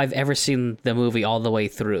don't know if I've ever seen the movie all the way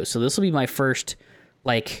through. So this will be my first,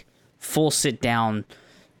 full sit down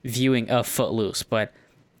viewing of Footloose. But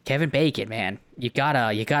Kevin Bacon, man, you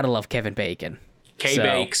gotta love Kevin Bacon.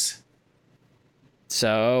 K-Bakes.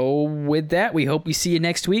 So with that, we hope we see you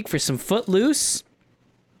next week for some Footloose.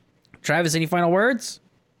 Travis, any final words?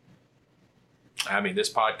 I mean,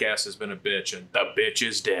 this podcast has been a bitch, and the bitch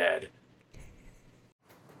is dead.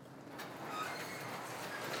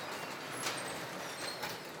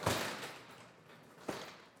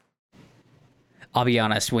 I'll be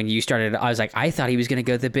honest, when you started, I was like, I thought he was going to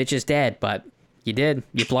go, the bitch is dead, but you did.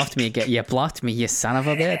 You bluffed me again. You bluffed me, you son of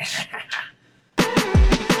a bitch.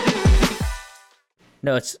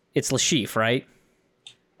 No, it's Lashif, right?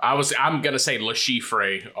 I'm gonna say Lashif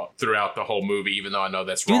throughout the whole movie, even though I know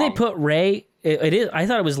that's wrong. Do they put Ray? It is. I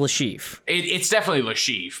thought it was Lashif. It's definitely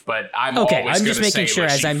Lashif, but I'm okay. always I'm just making say sure.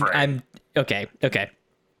 Lashif As I'm okay.